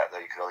hard to get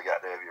there. You could only get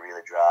there if you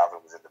really drive.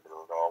 It was in the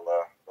middle of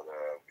nowhere, but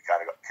we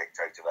kind of got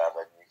kicked out of our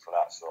venue for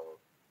that. So,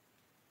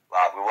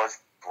 like, we was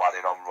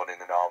planning on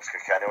running in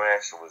Ormskirk anyway,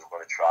 so we was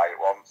going to try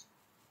it once.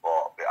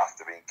 But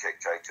after being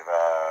kicked out of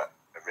our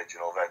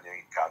original venue,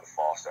 it kind of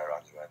forced our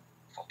hands. We went,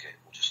 fuck it,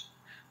 we'll just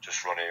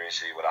run here and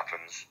see what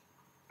happens.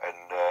 And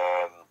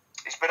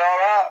it's been all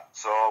right.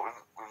 So we've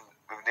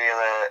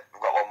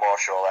got one more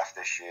show left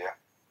this year,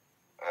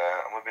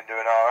 and we've been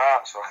doing all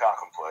right. So I can't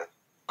complain.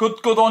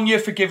 Good on you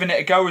for giving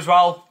it a go as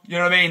well. You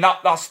know what I mean?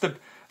 That's the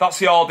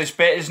hardest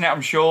bit, isn't it?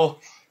 I'm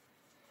sure.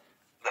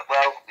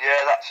 Well,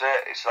 yeah, that's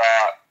it. It's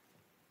like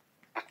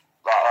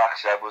I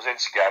said, we was in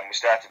Skem. We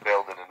started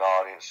building an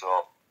audience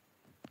up,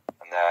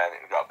 and then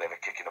we got a bit of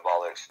a kick in the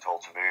bollocks,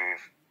 told to move,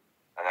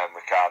 and then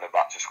we're kind of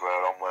back to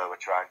square one where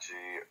we're trying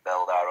to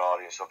build our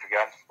audience up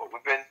again. But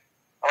I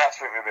like to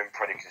think we've been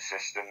pretty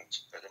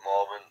consistent at the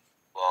moment,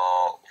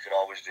 but we can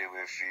always do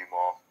with a few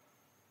more.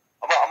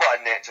 I'm not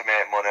in it to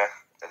make money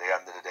at the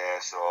end of the day,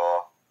 so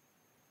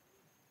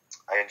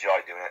I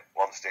enjoy doing it.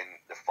 Once the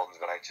fun's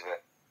gone out of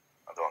it,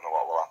 I don't know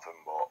what will happen,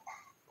 but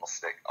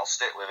I'll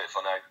stick with it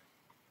for now.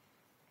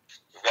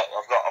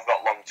 I've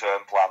got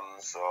long-term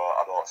plans, so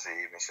I don't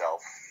see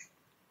myself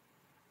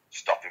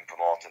stopping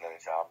promoting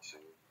anytime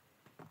soon.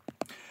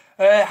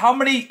 How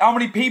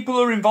many people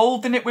are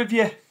involved in it with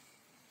you?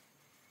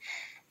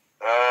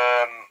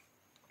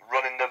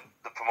 Running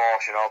the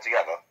promotion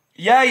altogether.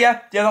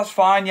 Yeah, that's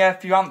fine. Yeah,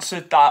 if you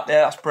answered that,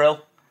 yeah, that's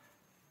brilliant.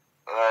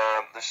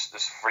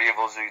 There's 3 of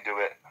us who do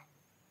it.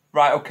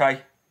 Right.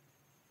 Okay.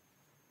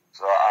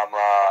 So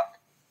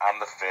I'm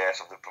the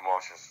face of the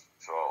promotion.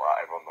 So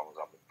like everyone knows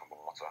I'm the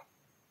promoter.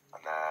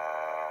 And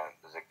then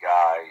there's a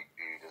guy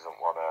who doesn't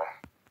want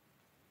to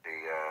be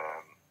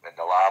in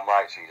the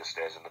limelight, so he just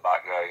stays in the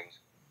background.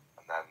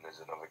 And then there's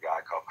another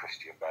guy called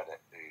Christian Bennett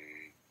who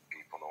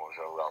people know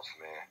as well. That's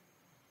me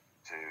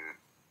to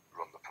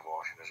run the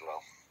promotion as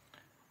well.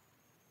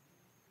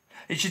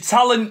 Is your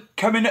talent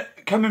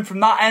coming from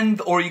that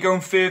end, or are you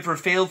going further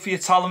afield for your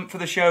talent for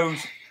the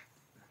shows?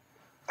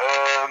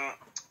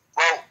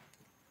 Well,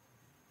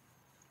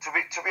 to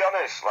be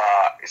honest,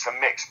 like it's a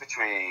mix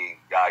between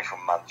guys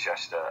from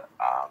Manchester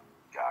and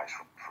guys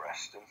from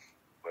Preston,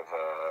 with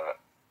a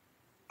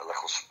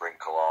little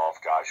sprinkle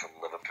of guys from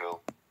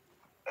Liverpool.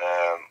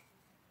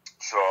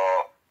 So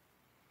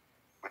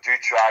we do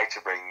try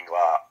to bring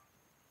like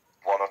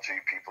 1 or 2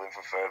 people in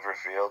from further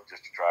afield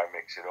just to try and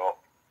mix it up.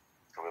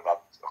 So we've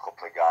had a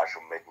couple of guys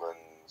from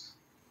Midlands,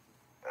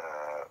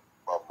 a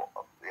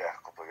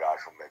couple of guys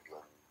from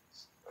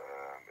Midlands.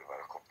 We've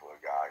had a couple of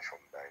guys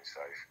from down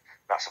south.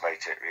 That's about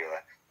it,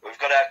 really. We've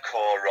got our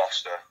core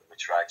roster.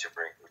 We try to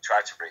bring,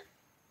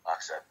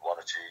 like I said, 1 or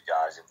 2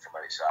 guys in from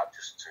outside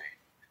just to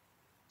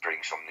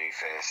bring some new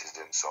faces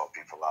in. So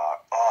people are,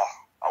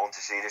 I want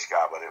to see this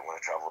guy, but I didn't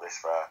want to travel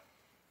this far.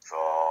 So,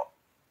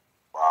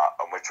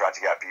 and we try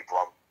to get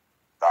people on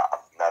that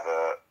have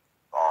never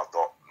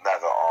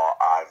or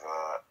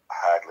either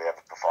hardly ever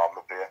performed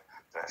up here.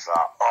 So it's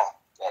like,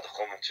 they're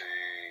coming to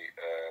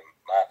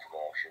my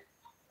promotion.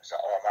 It's it's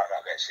like, oh, I might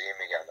not get to see him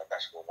again, I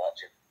best go and watch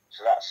him.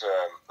 So that's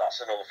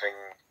another thing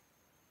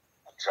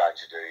I'm trying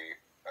to do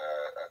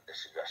at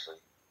This Is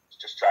Wrestling. It's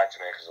just trying to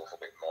make us a little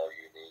bit more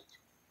unique.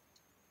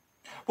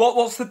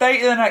 What's the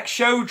date of the next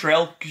show,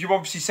 Drill? Because you're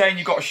obviously saying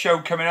you've got a show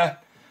coming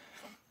up.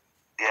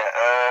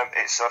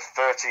 Yeah, it's the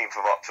 13th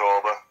of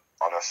October,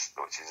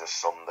 which is a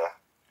Sunday.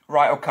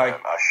 Right, okay.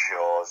 Our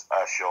shows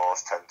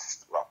tend to,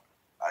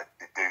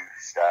 they do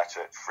start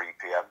at 3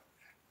 p.m,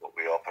 but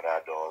we open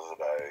our doors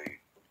about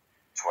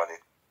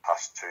 20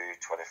 past 2,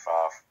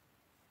 25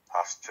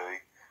 past 2,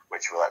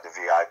 which we let the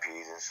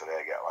VIPs in, so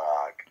they get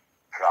like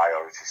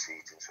priority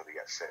seating, so they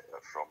get sit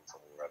at front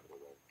and wherever they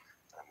want,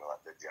 and we let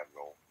the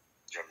general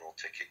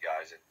ticket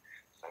guys in,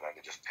 and then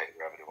they just pick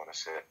wherever they want to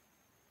sit.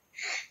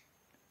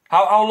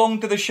 How long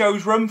do the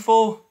shows run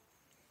for?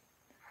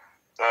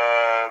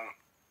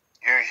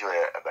 Usually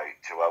about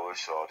 2 hours,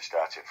 so they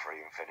start at 3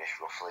 and finish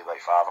roughly by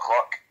 5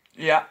 o'clock.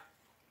 Yeah.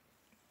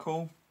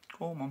 Cool,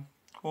 man.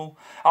 Cool.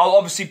 I'll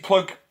obviously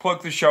plug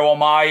the show on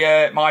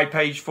my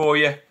page for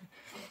you.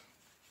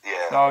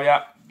 Yeah. So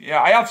yeah.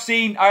 I have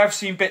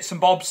seen bits and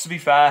bobs. To be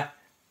fair,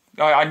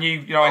 I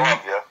knew.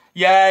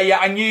 Yeah.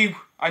 I knew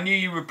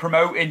you were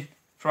promoting.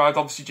 From I'd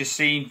obviously just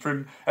seen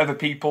from other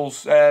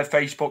people's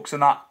Facebooks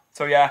and that.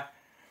 So yeah,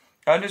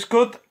 and it's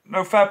good.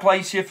 No, fair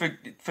play to you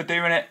for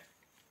doing it.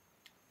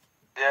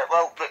 Yeah,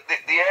 well, the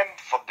aim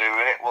for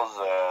doing it was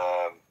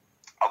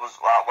I was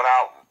like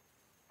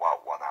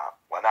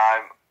when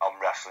I'm on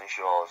wrestling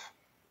shows,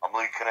 I'm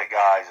looking at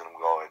guys and I'm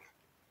going,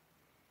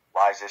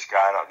 why is this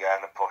guy not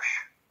getting a push?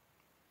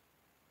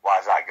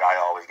 Why is that guy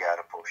always getting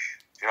a push?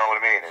 Do you know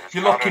what I mean? It was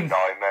kind of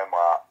annoying me.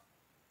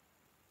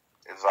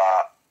 It was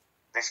like,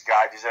 this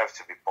guy deserves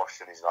to be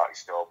pushed and he's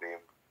still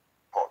being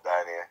put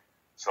down here.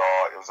 So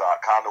it was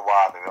like kind of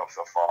winding me up.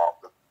 So I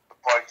thought the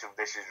point of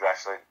This Is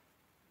Wrestling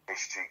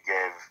is to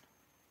give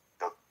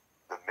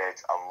the mid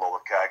and lower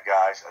card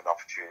guys an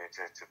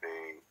opportunity to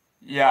be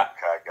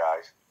card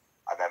guys,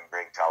 and then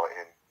bring talent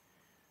in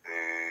who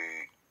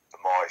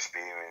are more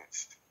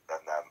experienced than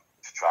them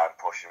to try and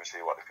push them and see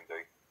what they can do.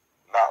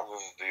 And that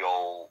was the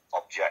whole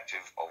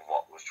objective of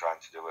what I was trying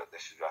to do at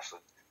This Is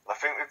Wrestling. And I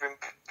think we've been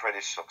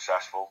pretty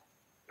successful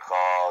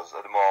because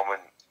at the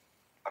moment,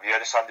 have you heard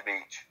of Sandy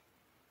Beach?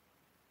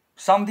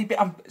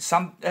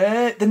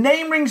 The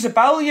name rings a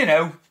bell, you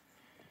know.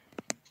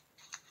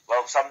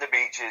 Well, Sandy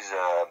Beach is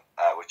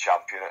we're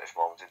champion at this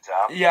moment in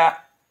time. Yeah.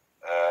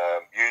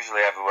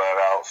 Usually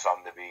everywhere else,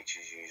 Sandy Beach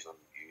is usually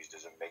used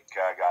as a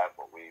mid-card guy,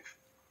 but we've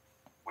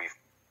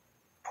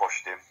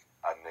pushed him,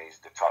 and he's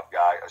the top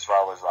guy, as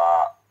well as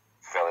that.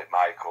 Philip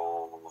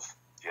Michaels,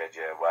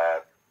 JJ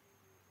Webb,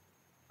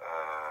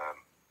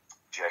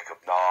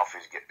 Jacob North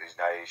is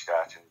now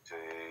starting to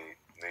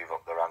move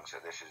up the ranks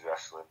at This Is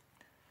Wrestling.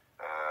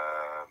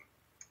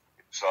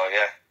 So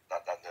yeah,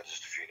 that's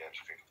just a few names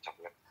I think off the top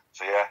of it.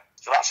 So yeah,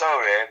 so that's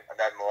our aim, and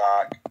then we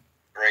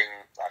bring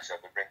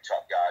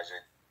top guys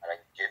in, and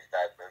then give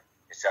them,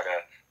 instead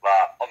of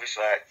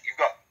obviously you've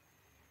got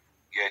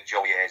your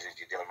Joey Hayes,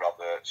 your Dylan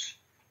Roberts,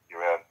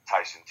 your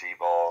Tyson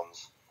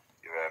T-Bones,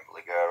 your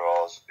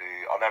Ligueros, who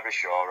on every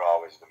show are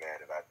always the main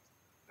event.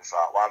 It's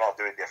like, why not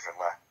do it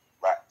differently?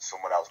 Let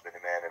someone else be the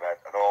main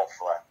event, and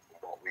hopefully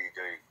what we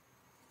do,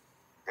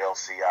 they'll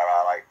see our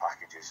highlight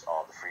packages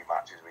or the free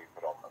matches we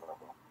put on, and they'll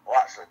go, well,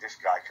 actually, this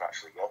guy can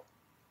actually go.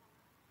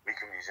 We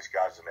can use this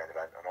guy as the main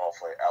event, and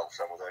hopefully it helps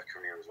them with their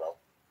career as well.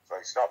 So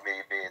it's not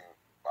me being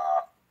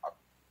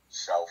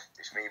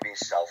it's me being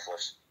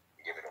selfless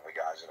and giving other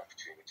guys an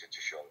opportunity to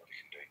show what they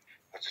can do.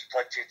 But there's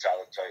plenty of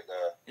talent out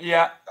there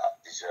that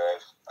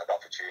deserve an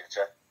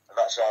opportunity, and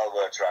that's all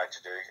we're trying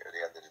to do at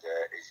the end of the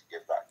day, is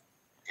give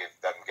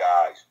them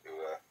guys who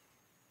are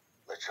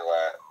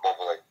literally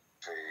bubbling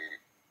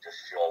to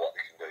show what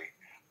they can do.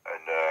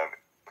 And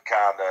we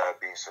kind of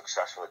being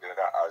successful at doing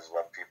that as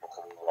when people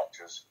come and watch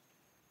us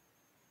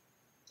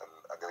and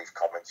they leave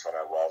comments on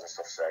our walls and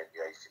stuff saying,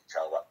 yeah, you can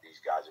tell that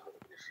these guys are going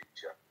to be the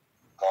future.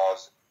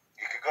 Because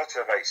you could go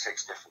to about 6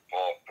 different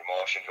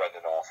promotions around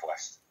the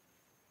Northwest,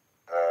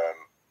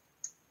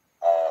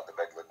 or the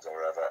Midlands or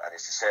wherever, and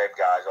it's the same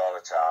guys all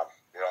the time,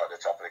 you know, at the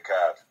top of the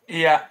card.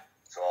 Yeah.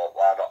 So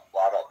why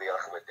not be a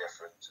little bit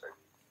different? And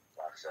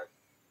like I said,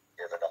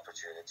 give an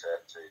opportunity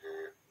to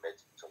the mid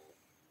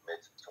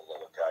to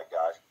lower card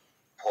guys,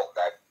 put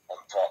them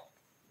on top,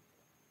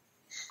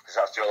 because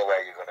that's the only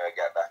way you're going to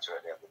get better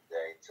at the end of the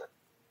day, isn't it?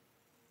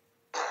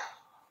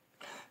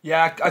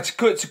 Yeah, it's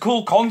good. It's a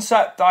cool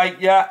concept. I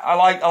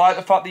like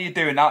the fact that you're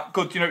doing that.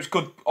 Good, it's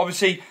good.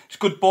 Obviously, it's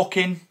good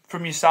booking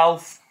from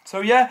yourself. So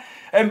yeah,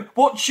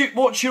 what's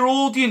your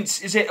audience?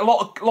 Is it a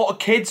lot of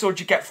kids, or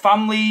do you get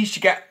families? Do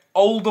you get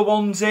older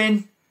ones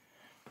in?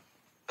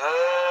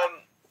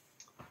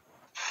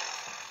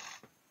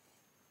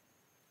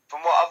 From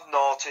what I've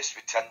noticed,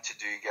 we tend to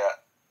do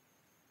get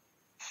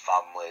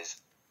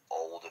families,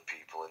 older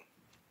people in.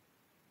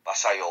 I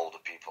say older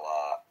people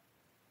are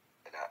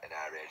in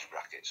our age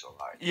bracket, so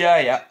like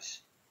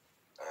kids.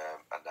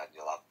 And then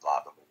you'll have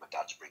like the mum and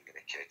dad's bringing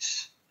the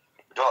kids.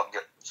 We don't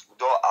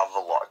have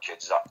a lot of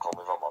kids that come,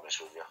 if I'm honest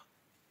with you.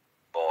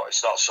 But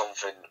it's not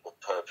something on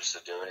purpose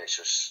they're doing. It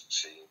just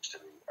seems to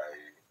be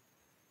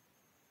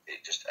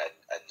it just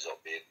ends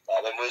up being.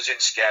 Like when we was in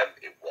Skem,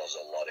 it was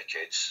a lot of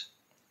kids.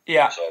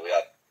 Yeah. So we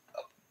had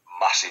a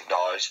massive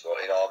noise,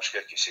 but in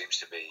Ormskirk it seems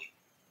to be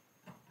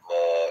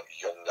more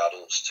young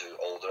adults to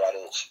older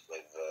adults,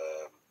 with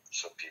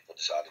some people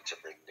deciding to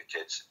bring the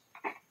kids.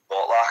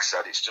 But like I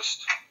said, it's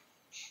just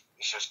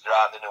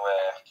grinding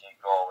away,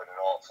 keep going, and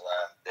hopefully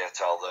they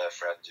tell their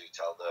friends who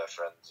tell their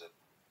friends, and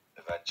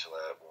eventually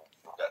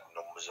we'll get the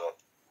numbers up.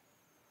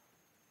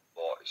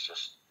 But it's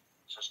just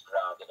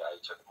grinding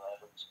out at the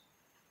moment.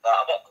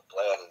 I'm not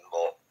complaining,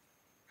 but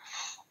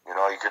you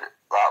know, you could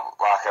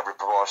like every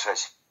promoter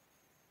says,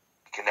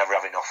 you can never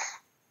have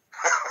enough.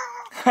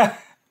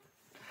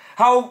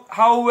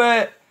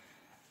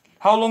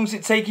 How long's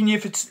it taking you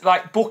for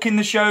like booking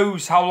the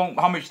shows?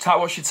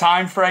 What's your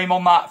time frame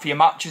on that for your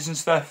matches and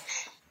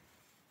stuff?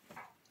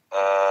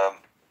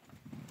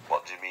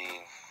 What do you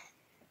mean?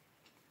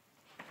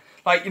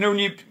 Like, you know, when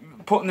you're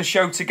putting the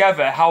show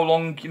together, how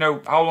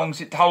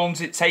long's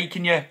it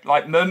taking you?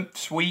 Like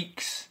months,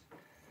 weeks?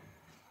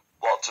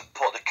 What, to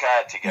put the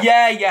card together?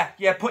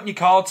 Yeah, putting your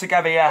card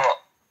together, yeah.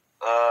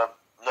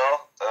 No.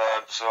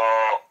 So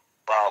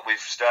we've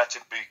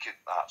started booking.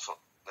 So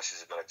this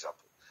is a good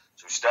example.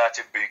 So we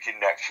started booking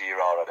next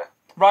year already.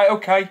 Right.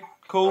 Okay.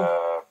 Cool.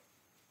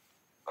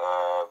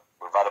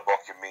 We've had a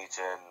booking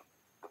meeting.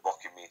 The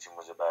booking meeting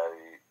was about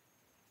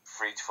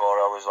 3 to 4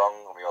 hours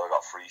long, and we only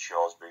got 3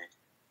 shows booked.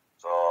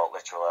 So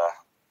literally,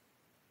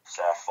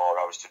 say 4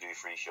 hours to do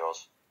 3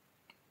 shows.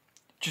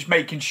 Just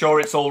making sure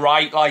it's all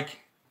right, like.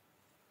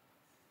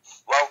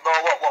 Well, no.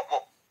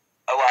 What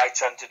how I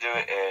tend to do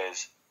it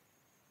is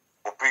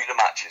we'll book the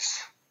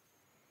matches,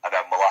 and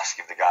then we'll ask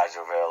if the guys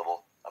are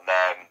available, and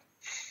then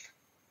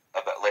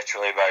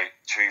literally about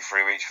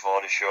 2-3 weeks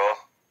before the show,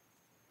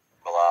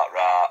 we're like,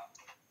 right,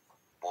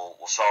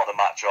 we'll sort the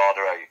match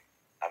order out,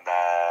 and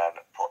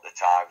then put the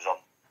times on.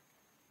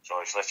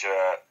 So it's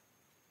literally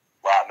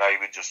like now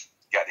we just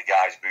get the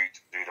guys booked,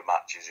 do the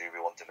matches who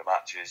we want in the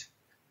matches,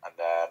 and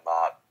then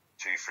like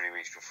 2-3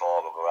 weeks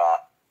before we'll go,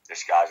 right,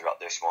 this guy's got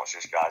this much,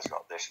 this guy's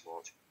got this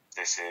much,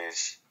 this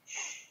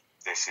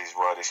is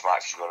where this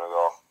match is going to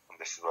go, and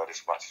this is where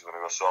this match is going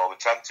to go. So we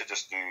tend to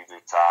just do the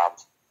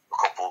times a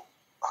couple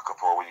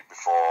of weeks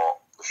before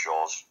the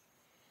shows,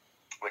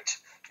 which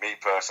me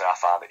personally I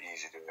find it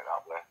easy doing it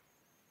that way.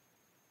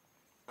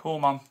 Cool,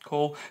 man.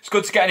 Cool. It's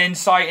good to get an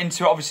insight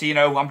into it. Obviously, you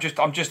know, I'm just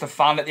a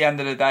fan at the end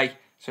of the day,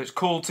 so it's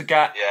cool to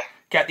get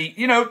the,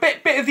 you know,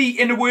 bit of the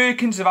inner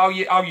workings of how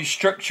you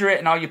structure it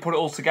and how you put it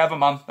all together,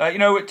 man. You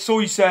know, it's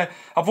always I've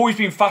always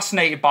been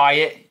fascinated by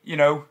it. You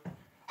know,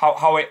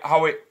 how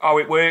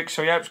it works.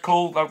 So yeah, it's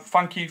cool.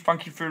 Thank you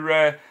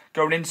for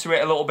going into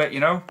it a little bit. You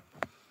know.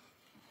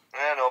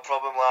 Yeah, no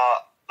problem.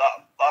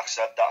 Like I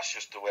said, that's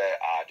just the way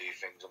I do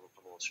things. Other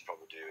promoters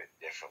probably do it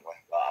differently.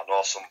 I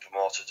know some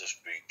promoters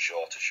just book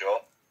show to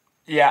show.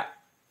 Yeah.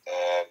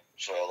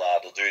 So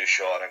they'll do the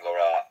show and then go,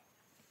 right,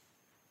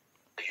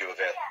 are you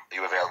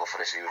available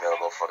for this? Are you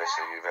available for this?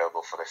 Are you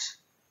available for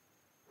this?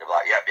 You're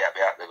like, yep.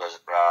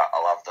 Because right,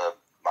 I'll have the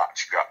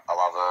match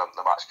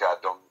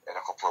card done in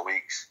a couple of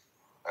weeks.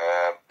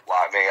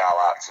 Like me, I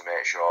like to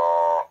make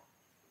sure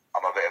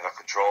I'm a bit of a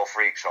control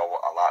freak, so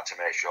I like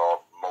to make sure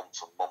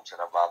months and months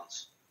in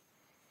advance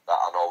that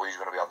I know who's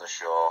going to be on the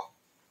show,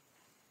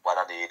 when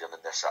I need them,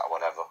 and this, that,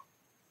 whatever.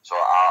 So,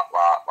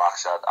 like I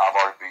said, I've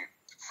already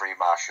booked 3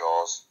 of my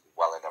shows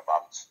well in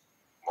advance,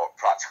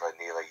 practically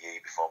nearly a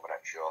year before my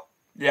next show.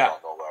 Yeah. I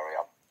don't know where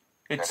I am.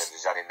 And if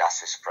there's any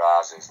nasty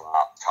surprises,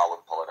 like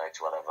talent pulling out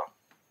or whatever,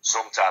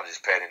 sometimes it's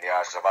a pain in the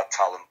ass. I've had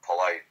talent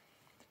pull out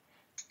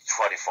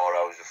 24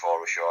 hours before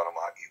a show, and I'm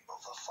like, you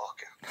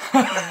motherfucker.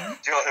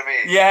 Do you know what I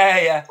mean?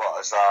 Yeah. But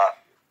it's like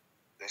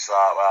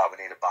right, we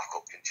need a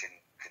backup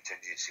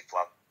contingency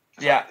plan.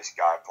 Yeah. Like, this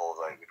guy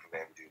pulls out, we can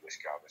maybe do this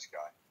guy.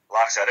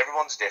 Like I said,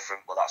 everyone's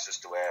different, but that's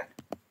just the way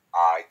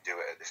I do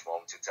it at this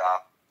moment in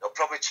time. It'll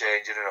probably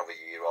change in another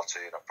year or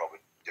two, and I'll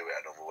probably do it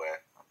another way.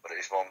 But at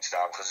this moment in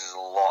time, because there's a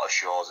lot of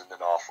shows in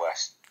the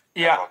Northwest,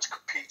 everyone's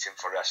competing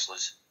for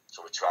wrestlers,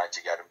 so we're trying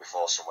to get them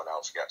before someone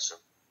else gets them.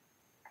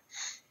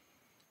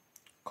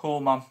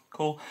 Cool, man.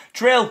 Cool.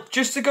 Drill,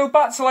 just to go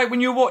back to like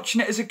when you were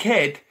watching it as a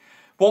kid,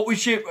 what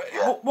was your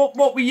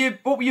what were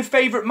your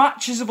favourite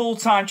matches of all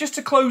time? Just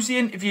to close the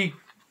interview.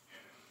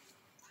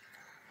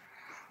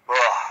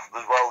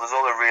 Well, there's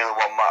only really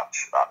one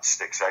match that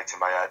sticks out in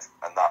my head,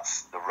 and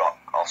that's the Rock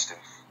Austin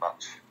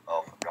match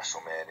of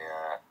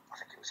WrestleMania. I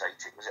think it was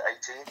 18. Was it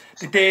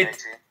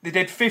 18? They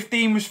did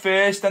 15 was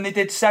first, then they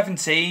did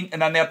 17,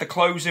 and then they had the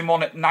closing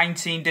one at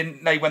 19,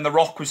 didn't they? When The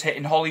Rock was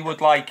hitting Hollywood,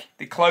 like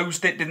they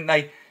closed it, didn't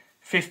they?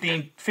 15.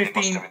 It must have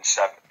been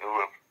 7.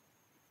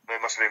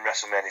 It must have been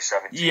WrestleMania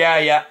 17.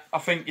 Yeah, I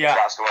think, yeah.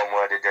 That's the one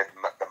where they did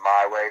the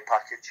My Way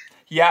package.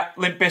 Yeah,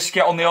 Limp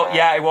Bizkit on the...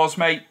 yeah, it was,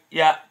 mate.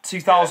 Yeah,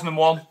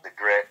 2001. Yeah,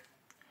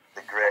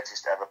 the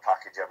greatest ever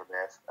package ever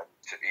made. And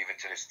even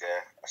to this day,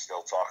 I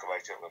still talk about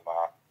it with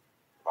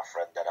my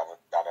friend Dan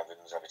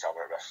Evans every time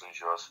we're at wrestling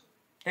shows.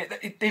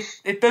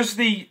 It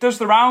does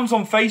the rounds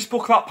on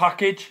Facebook, that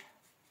package.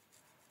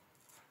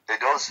 It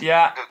does.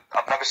 Yeah.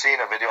 I've never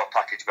seen a video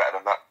package better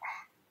than that.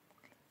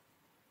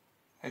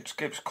 It's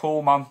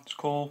cool, man. It's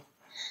cool.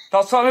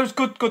 That was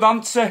good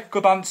answer.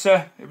 Good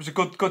answer. It was a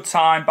good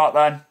time back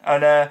then,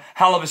 and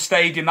hell of a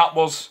stadium that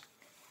was.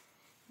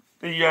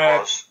 The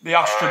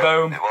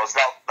Astrodome. It was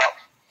that.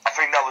 I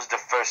think that was the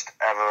first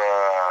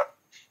ever.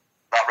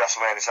 That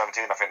WrestleMania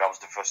 17. I think that was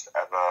the first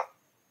ever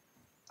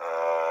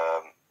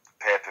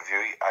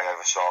pay-per-view I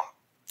ever saw.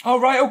 Oh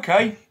right,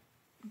 okay,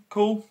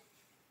 cool.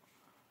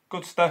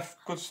 Good stuff.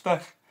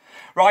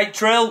 Right,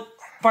 Trill.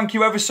 Thank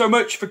you ever so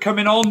much for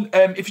coming on.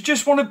 If you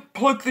just want to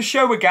plug the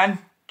show again,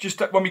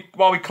 just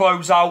while we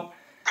close out.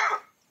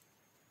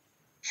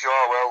 Sure,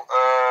 I will.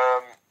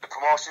 The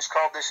promotion's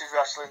called This Is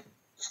Wrestling.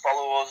 Just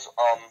follow us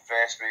on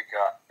Facebook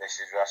at This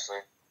Is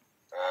Wrestling.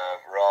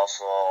 We're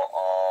also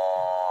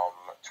on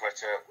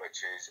Twitter,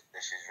 which is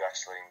This Is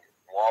Wrestling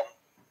 1.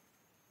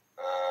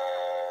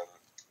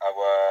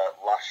 Our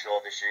last show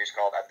this year is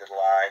called End of the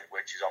Line,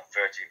 which is on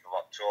 13th of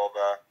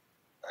October.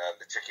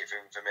 The ticket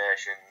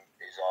information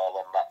is all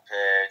on that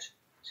page,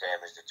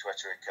 same as the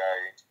Twitter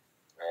account.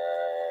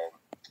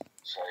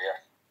 So yeah,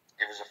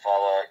 give us a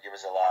follow, give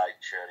us a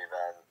like, share an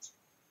event,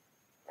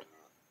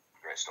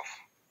 great stuff.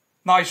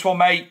 Nice one,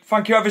 mate.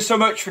 Thank you ever so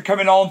much for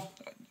coming on.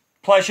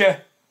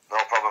 Pleasure. No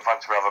problem,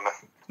 thanks for having me.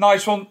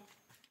 Nice one.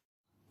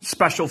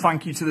 Special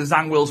thank you to the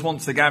Zangwills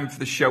once again for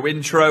the show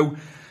intro.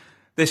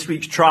 This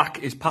week's track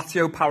is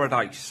Patio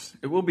Paradise.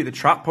 It will be the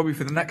track probably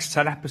for the next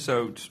 10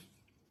 episodes.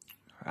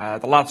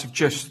 The lads have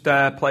just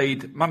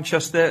played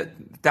Manchester,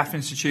 Deaf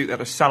Institute. They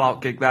had a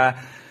sellout gig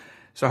there.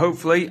 So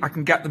hopefully I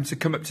can get them to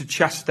come up to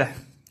Chester,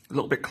 a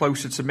little bit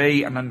closer to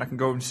me, and then I can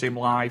go and see them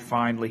live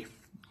finally.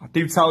 I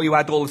do tell you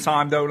Ed all the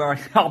time, don't I?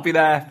 I'll be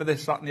there for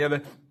this, that and the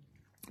other.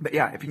 But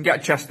yeah, if you can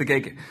get a Chester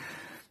gig,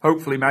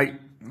 hopefully, mate,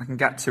 I can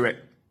get to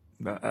it.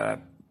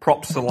 But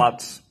props to the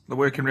lads. They're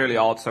working really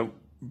hard, so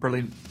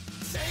brilliant.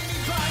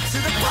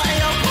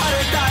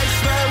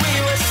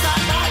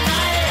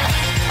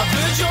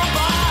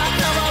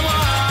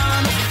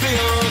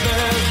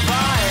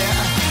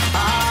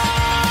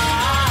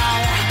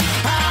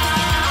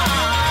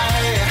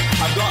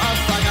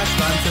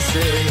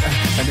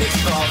 And it's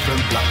far from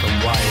black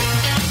and white.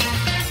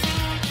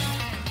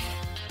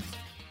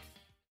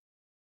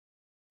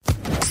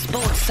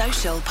 Sports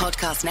Social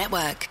Podcast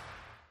Network.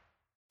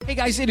 Hey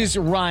guys, it is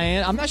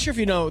Ryan. I'm not sure if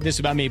you know this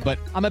about me, but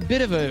I'm a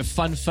bit of a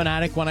fun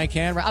fanatic when I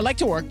can. I like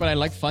to work, but I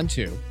like fun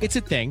too. It's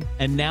a thing.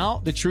 And now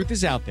the truth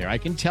is out there. I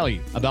can tell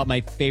you about my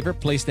favorite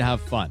place to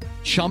have fun.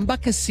 Chumba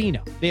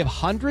Casino. They have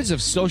hundreds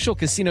of social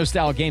casino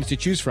style games to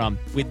choose from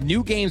with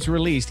new games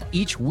released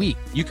each week.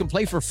 You can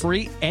play for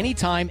free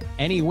anytime,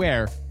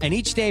 anywhere. And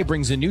each day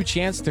brings a new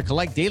chance to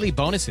collect daily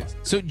bonuses.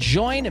 So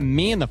join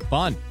me in the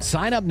fun.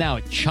 Sign up now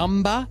at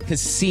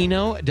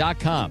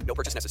ChumbaCasino.com. No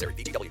purchase necessary.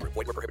 VGW Group.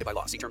 Void where prohibited by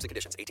law. See terms and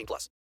conditions. 18+.